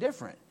is being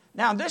different.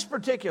 Now, in this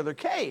particular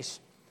case,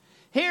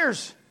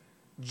 here's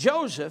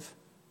Joseph,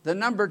 the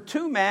number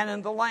 2 man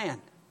in the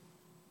land.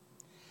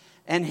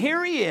 And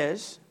here he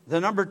is,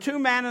 the number 2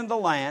 man in the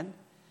land.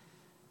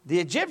 The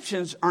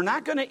Egyptians are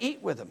not going to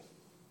eat with him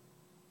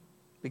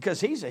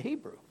because he's a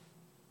Hebrew.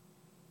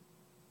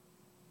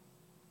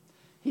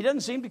 He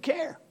doesn't seem to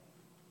care.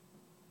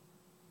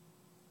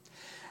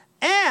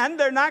 And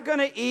they're not going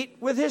to eat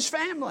with his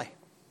family.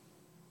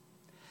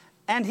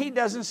 And he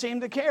doesn't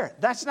seem to care.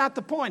 That's not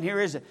the point here,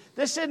 is it?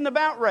 This isn't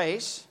about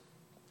race.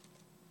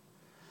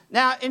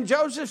 Now, in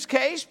Joseph's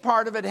case,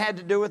 part of it had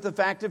to do with the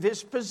fact of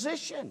his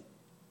position.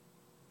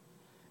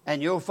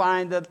 And you'll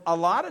find that a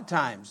lot of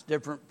times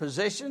different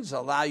positions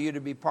allow you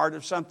to be part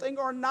of something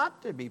or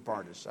not to be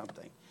part of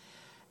something.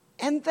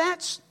 And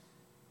that's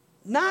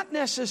not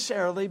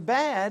necessarily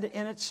bad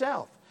in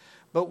itself.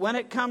 But when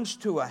it comes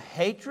to a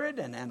hatred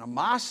and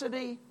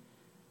animosity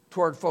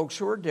toward folks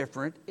who are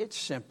different, it's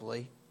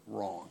simply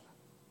wrong.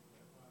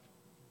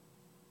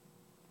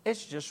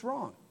 It's just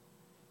wrong.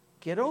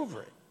 Get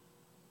over it.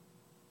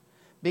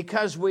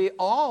 Because we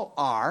all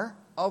are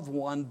of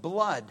one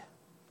blood.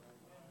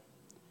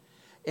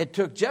 It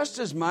took just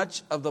as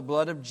much of the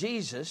blood of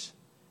Jesus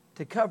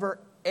to cover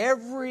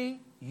every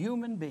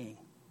human being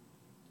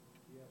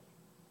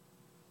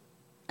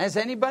as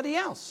anybody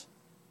else.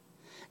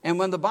 And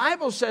when the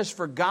Bible says,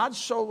 for God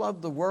so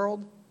loved the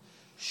world,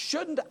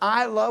 shouldn't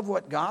I love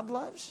what God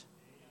loves?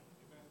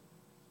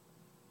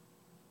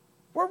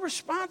 We're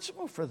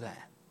responsible for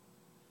that.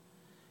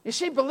 You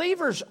see,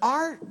 believers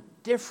are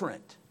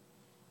different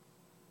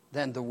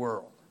than the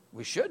world.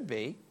 We should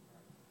be.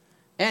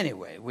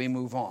 Anyway, we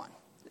move on.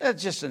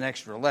 That's just an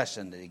extra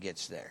lesson that he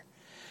gets there.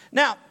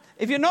 Now,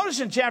 if you notice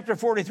in chapter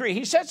 43,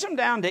 he sets them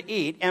down to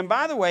eat. And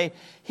by the way,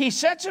 he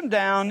sets them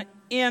down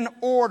in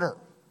order.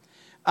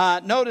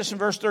 Notice in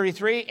verse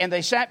 33, and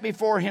they sat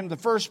before him the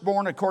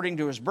firstborn according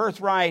to his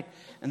birthright,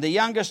 and the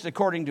youngest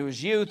according to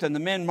his youth. And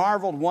the men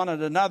marveled one at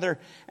another.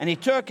 And he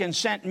took and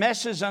sent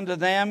messes unto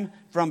them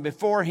from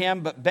before him.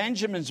 But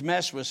Benjamin's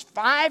mess was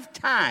 5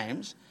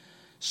 times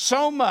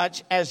so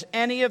much as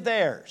any of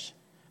theirs.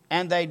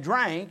 And they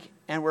drank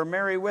and were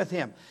merry with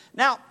him.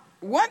 Now,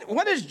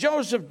 what is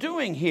Joseph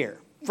doing here?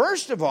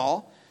 First of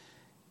all,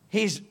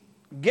 he's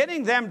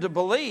getting them to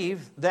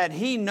believe that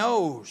he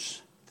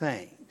knows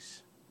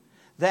things,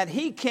 that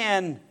he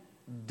can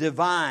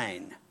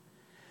divine,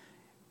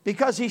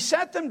 because he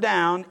set them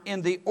down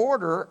in the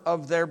order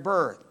of their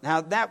birth.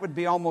 Now, that would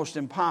be almost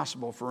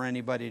impossible for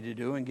anybody to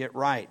do and get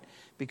right,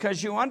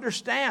 because you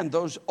understand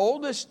those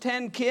oldest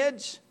 10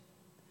 kids,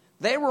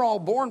 they were all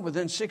born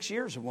within 6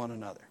 years of one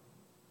another,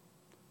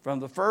 from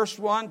the first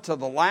one to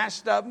the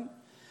last of them.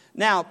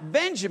 Now,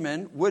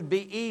 Benjamin would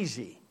be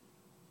easy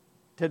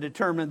to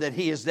determine that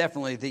he is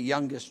definitely the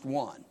youngest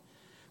one.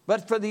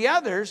 But for the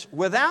others,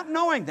 without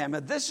knowing them,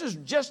 and this is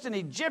just an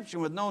Egyptian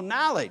with no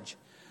knowledge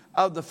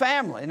of the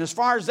family, and as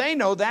far as they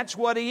know, that's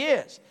what he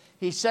is.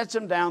 He sets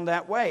them down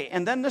that way.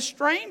 And then the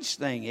strange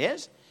thing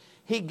is,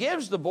 he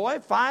gives the boy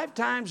 5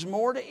 times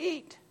more to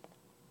eat.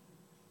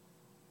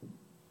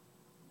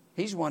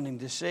 He's wanting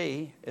to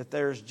see if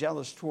they're as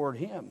jealous toward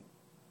him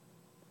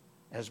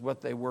as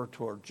what they were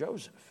toward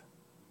Joseph.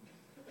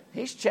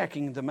 He's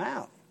checking them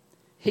out.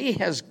 He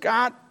has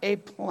got a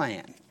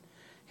plan.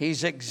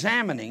 He's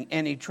examining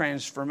any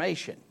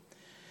transformation.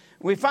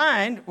 We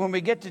find when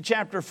we get to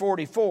chapter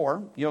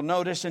 44, you'll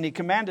notice, and he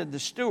commanded the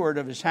steward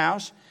of his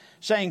house,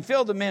 saying,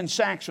 fill the men's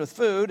sacks with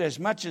food, as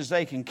much as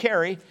they can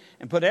carry,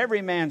 and put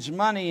every man's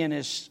money in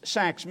his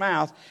sack's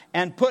mouth,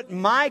 and put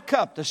my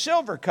cup, the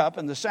silver cup,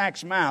 in the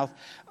sack's mouth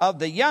of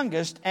the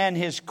youngest, and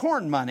his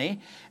corn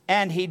money.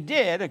 And he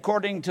did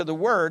according to the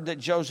word that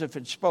Joseph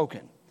had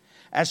spoken.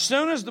 As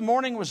soon as the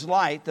morning was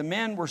light, the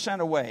men were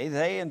sent away,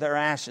 they and their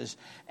asses.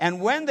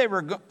 And when they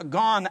were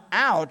gone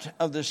out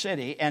of the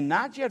city, and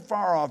not yet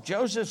far off,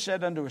 Joseph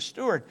said unto his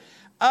steward,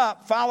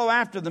 up, follow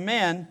after the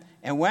men,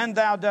 and when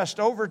thou dost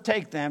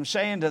overtake them,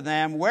 say unto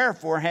them,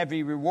 wherefore have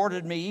ye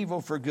rewarded me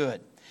evil for good?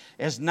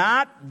 Is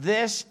not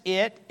this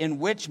it in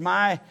which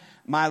my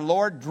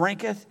Lord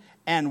drinketh,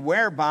 and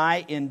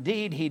whereby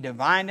indeed he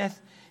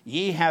divineth?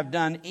 Ye have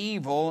done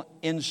evil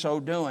in so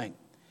doing.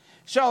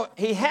 So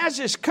he has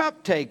his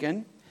cup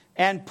taken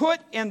and put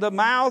in the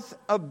mouth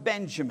of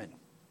Benjamin.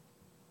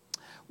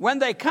 When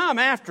they come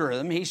after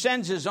them, he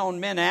sends his own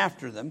men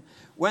after them.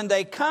 When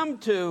they come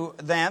to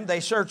them, they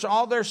search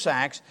all their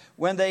sacks.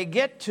 When they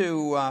get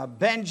to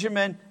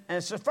Benjamin, and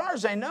as far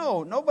as they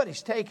know,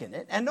 nobody's taken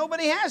it, and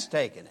nobody has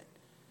taken it.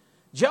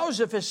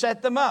 Joseph has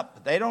set them up,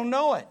 but they don't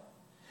know it.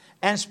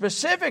 And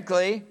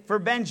specifically for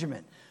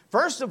Benjamin.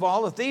 First of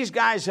all, if these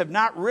guys have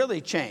not really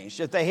changed,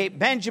 if they hate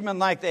Benjamin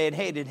like they had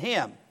hated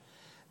him,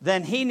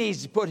 then he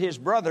needs to put his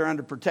brother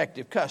under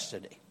protective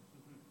custody.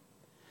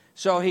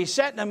 So he's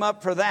setting them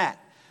up for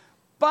that.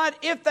 But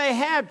if they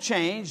have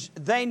changed,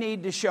 they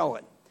need to show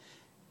it.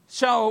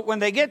 So when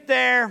they get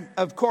there,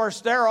 of course,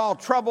 they're all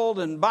troubled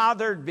and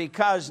bothered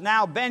because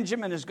now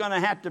Benjamin is going to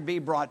have to be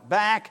brought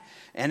back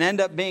and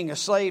end up being a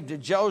slave to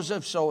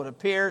Joseph, so it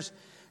appears.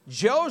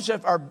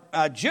 Judah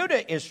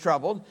is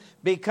troubled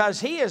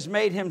because he has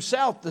made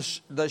himself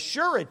the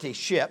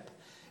suretyship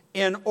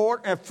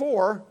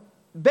for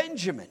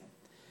Benjamin,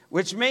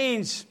 which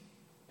means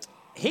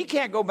he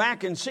can't go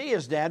back and see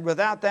his dad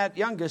without that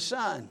youngest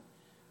son.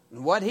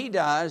 And what he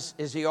does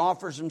is he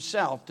offers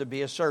himself to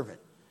be a servant.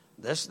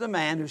 This is the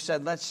man who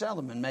said, let's sell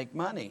him and make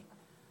money.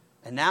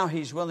 And now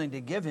he's willing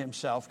to give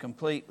himself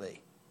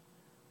completely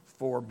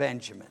for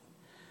Benjamin.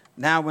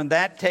 Now, when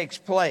that takes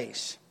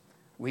place,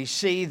 we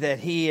see that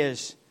he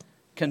is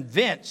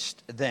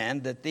convinced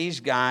then that these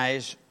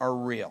guys are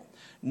real.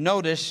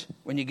 Notice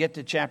when you get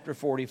to chapter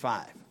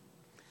 45.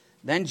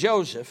 Then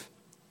Joseph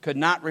could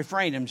not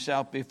refrain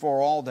himself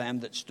before all them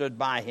that stood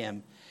by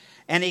him.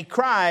 And he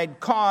cried,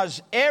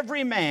 cause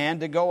every man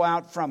to go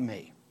out from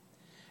me.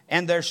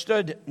 And there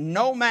stood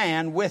no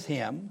man with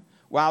him,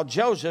 while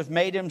Joseph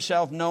made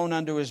himself known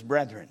unto his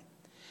brethren.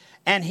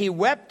 And he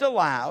wept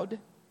aloud,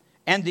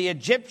 and the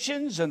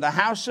Egyptians and the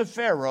house of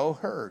Pharaoh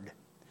heard.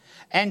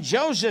 And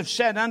Joseph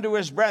said unto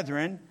his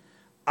brethren,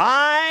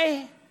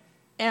 I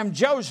am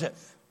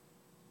Joseph.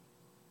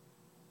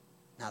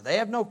 Now they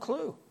have no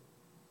clue.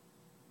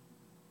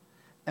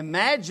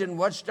 Imagine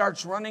what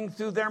starts running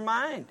through their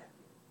mind.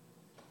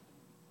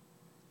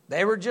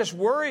 They were just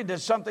worried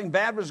that something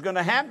bad was going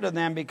to happen to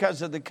them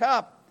because of the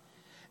cup.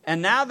 And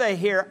now they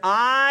hear,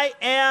 I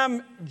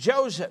am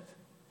Joseph.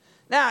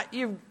 Now,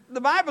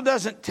 the Bible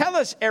doesn't tell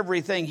us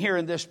everything here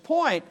in this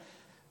point,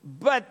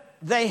 but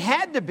they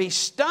had to be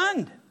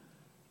stunned.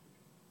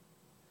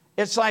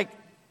 It's like,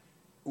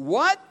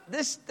 what?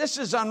 This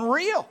is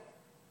unreal.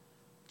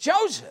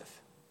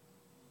 Joseph.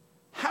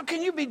 How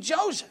can you be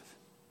Joseph?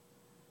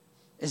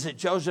 Is it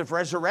Joseph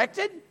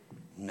resurrected?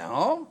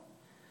 No.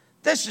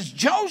 This is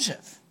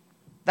Joseph.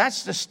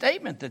 That's the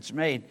statement that's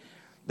made.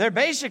 They're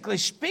basically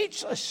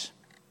speechless.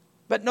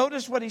 But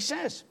notice what he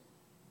says.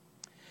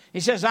 He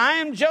says, I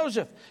am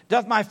Joseph.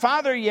 Doth my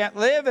father yet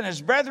live? And his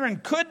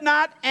brethren could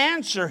not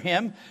answer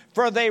him,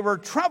 for they were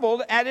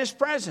troubled at his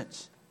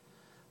presence.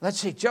 Let's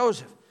see,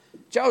 Joseph.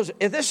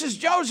 If this is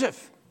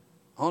Joseph.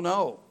 Oh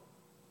no.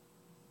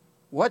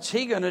 What's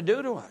he going to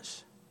do to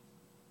us?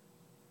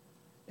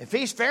 If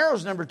he's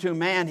Pharaoh's number 2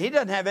 man, he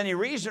doesn't have any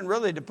reason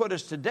really to put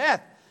us to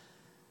death.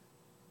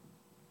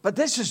 But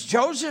this is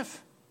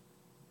Joseph.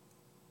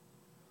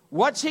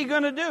 What's he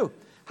going to do?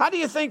 How do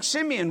you think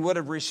Simeon would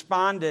have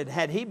responded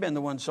had he been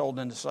the one sold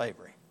into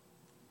slavery?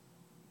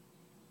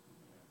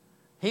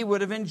 He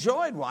would have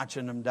enjoyed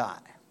watching them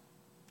die,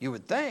 you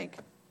would think.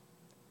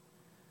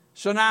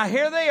 So now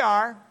here they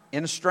are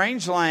in a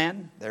strange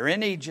land. They're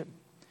in Egypt.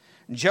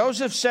 And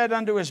Joseph said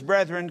unto his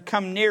brethren,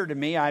 come near to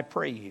me, I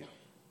pray you.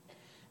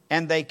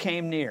 And they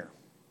came near.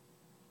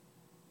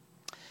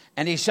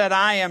 And he said,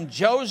 I am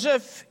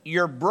Joseph,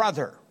 your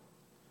brother,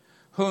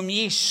 whom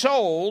ye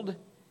sold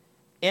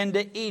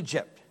into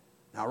Egypt.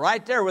 Now,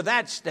 right there with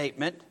that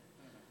statement,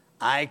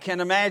 I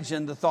can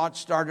imagine the thoughts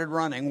started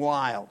running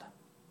wild.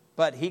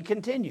 But he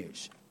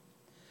continues.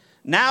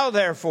 Now,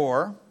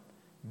 therefore,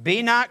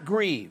 be not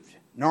grieved,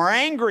 nor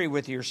angry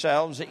with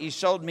yourselves that ye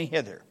sold me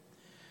hither.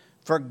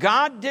 For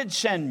God did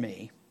send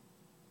me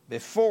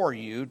before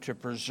you to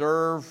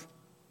preserve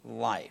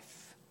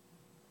life.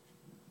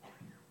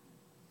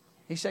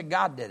 He said,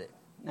 God did it.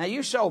 Now,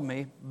 you sold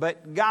me,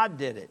 but God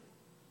did it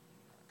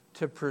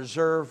to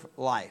preserve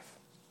life.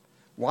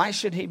 Why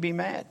should he be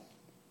mad?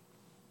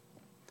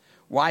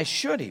 Why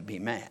should he be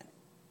mad?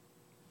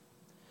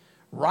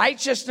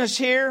 Righteousness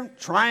here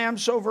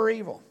triumphs over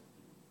evil.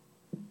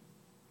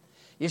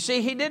 You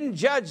see, he didn't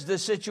judge the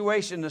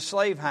situation in the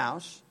slave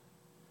house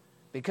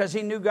because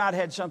he knew God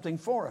had something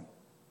for him.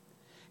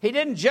 He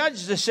didn't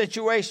judge the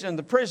situation in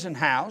the prison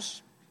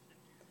house.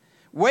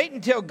 Wait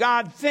until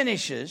God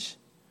finishes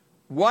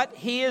what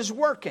he is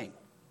working.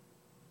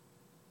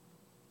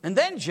 And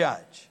then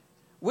judge.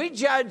 We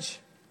judge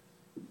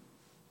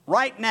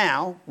right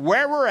now,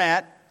 where we're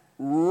at,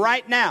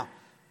 right now.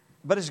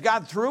 But is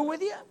God through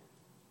with you?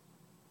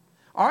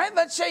 All right,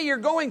 let's say you're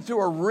going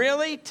through a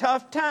really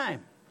tough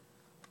time.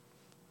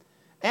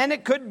 And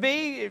it could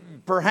be,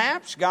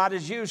 perhaps, God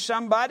has used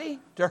somebody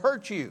to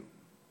hurt you.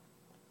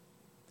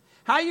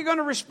 How are you going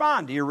to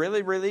respond? Do you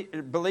really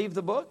believe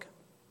the book?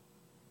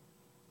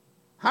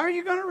 How are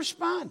you going to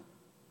respond?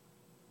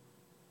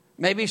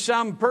 Maybe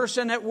some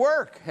person at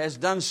work has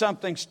done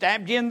something,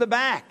 stabbed you in the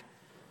back,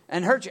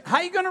 and hurt you. How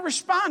are you going to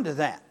respond to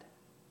that?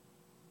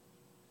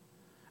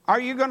 Are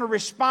you going to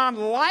respond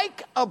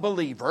like a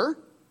believer?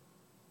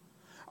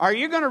 Are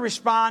you going to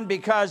respond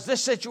because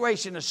this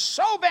situation is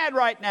so bad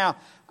right now,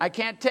 I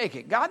can't take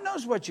it? God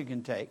knows what you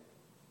can take.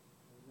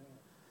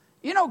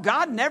 You know,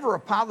 God never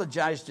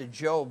apologized to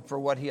Job for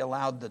what he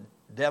allowed the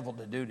devil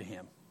to do to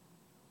him.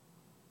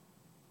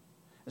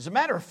 As a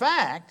matter of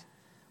fact,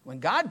 when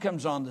God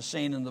comes on the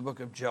scene in the book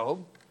of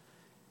Job,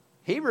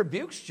 he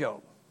rebukes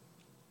Job.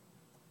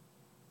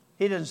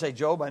 He doesn't say,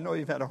 Job, I know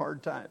you've had a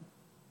hard time.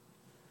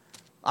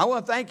 I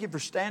want to thank you for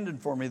standing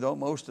for me, though,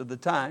 most of the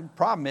time.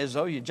 Problem is,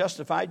 though, you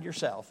justified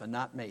yourself and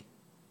not me.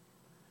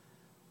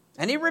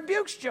 And he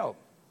rebukes Job.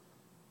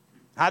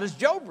 How does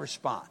Job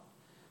respond?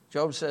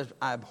 Job says,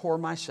 I abhor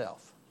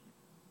myself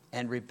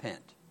and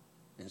repent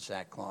in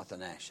sackcloth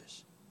and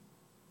ashes.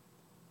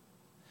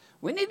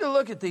 We need to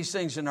look at these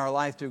things in our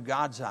life through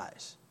God's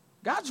eyes.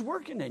 God's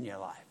working in your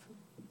life.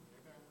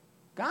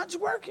 God's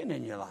working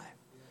in your life.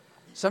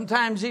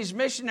 Sometimes these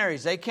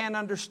missionaries, they can't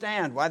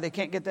understand why they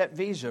can't get that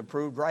visa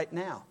approved right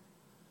now.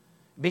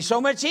 It'd be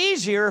so much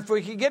easier if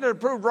we could get it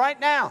approved right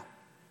now.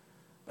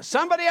 But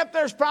somebody up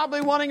there is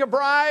probably wanting a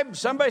bribe.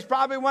 Somebody's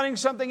probably wanting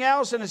something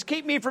else, and it's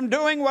keep me from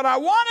doing what I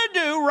want to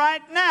do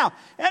right now.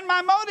 And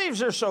my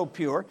motives are so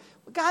pure.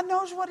 But God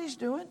knows what he's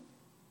doing.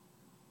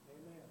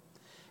 Amen.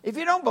 If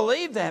you don't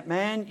believe that,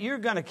 man, you're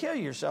going to kill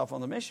yourself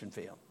on the mission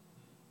field.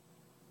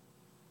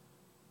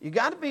 You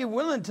got to be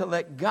willing to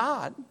let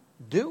God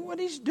do what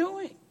he's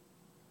doing.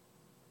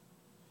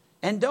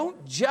 And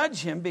don't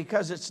judge him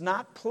because it's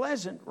not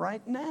pleasant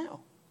right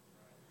now.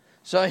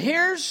 So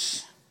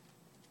here's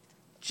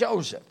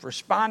Joseph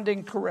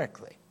responding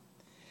correctly.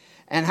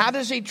 And how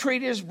does he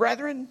treat his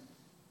brethren?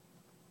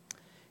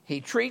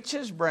 He treats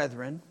his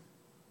brethren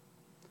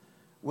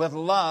with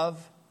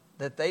love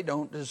that they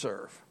don't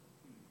deserve.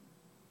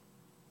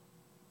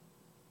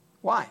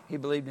 Why? He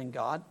believed in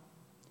God.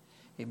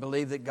 He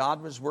believed that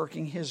God was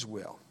working his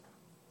will.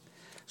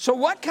 So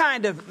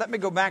let me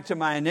go back to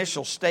my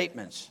initial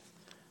statements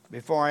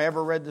before I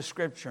ever read the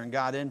scripture and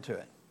got into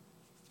it.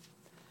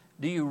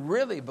 Do you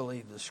really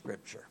believe the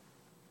scripture?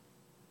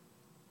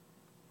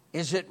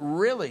 Is it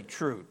really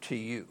true to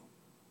you?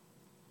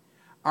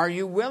 Are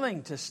you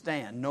willing to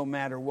stand no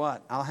matter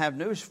what? I'll have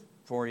news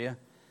for you.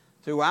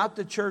 Throughout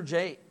the church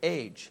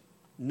age,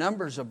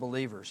 numbers of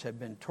believers have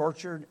been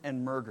tortured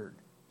and murdered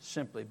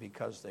simply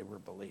because they were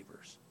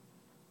believers.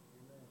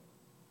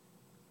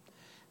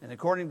 And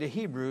according to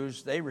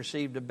Hebrews, they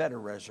received a better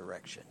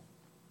resurrection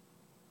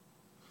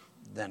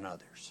than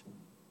others.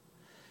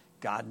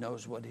 God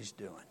knows what he's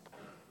doing.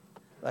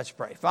 Let's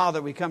pray.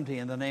 Father, we come to you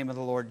in the name of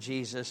the Lord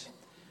Jesus.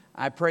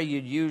 I pray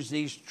you'd use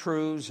these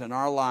truths in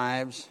our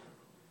lives.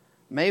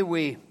 May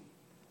we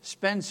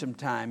spend some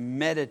time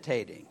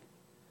meditating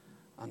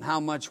on how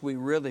much we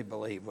really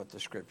believe what the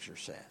Scripture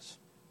says.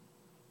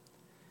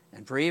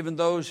 And for even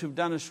those who've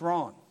done us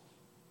wrong,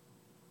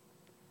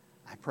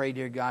 I pray,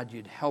 dear God,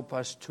 you'd help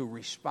us to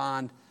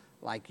respond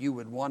like you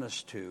would want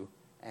us to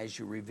as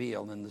you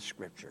reveal in the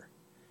Scripture.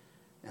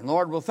 And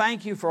Lord, we'll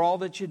thank you for all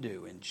that you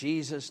do. In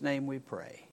Jesus' name we pray.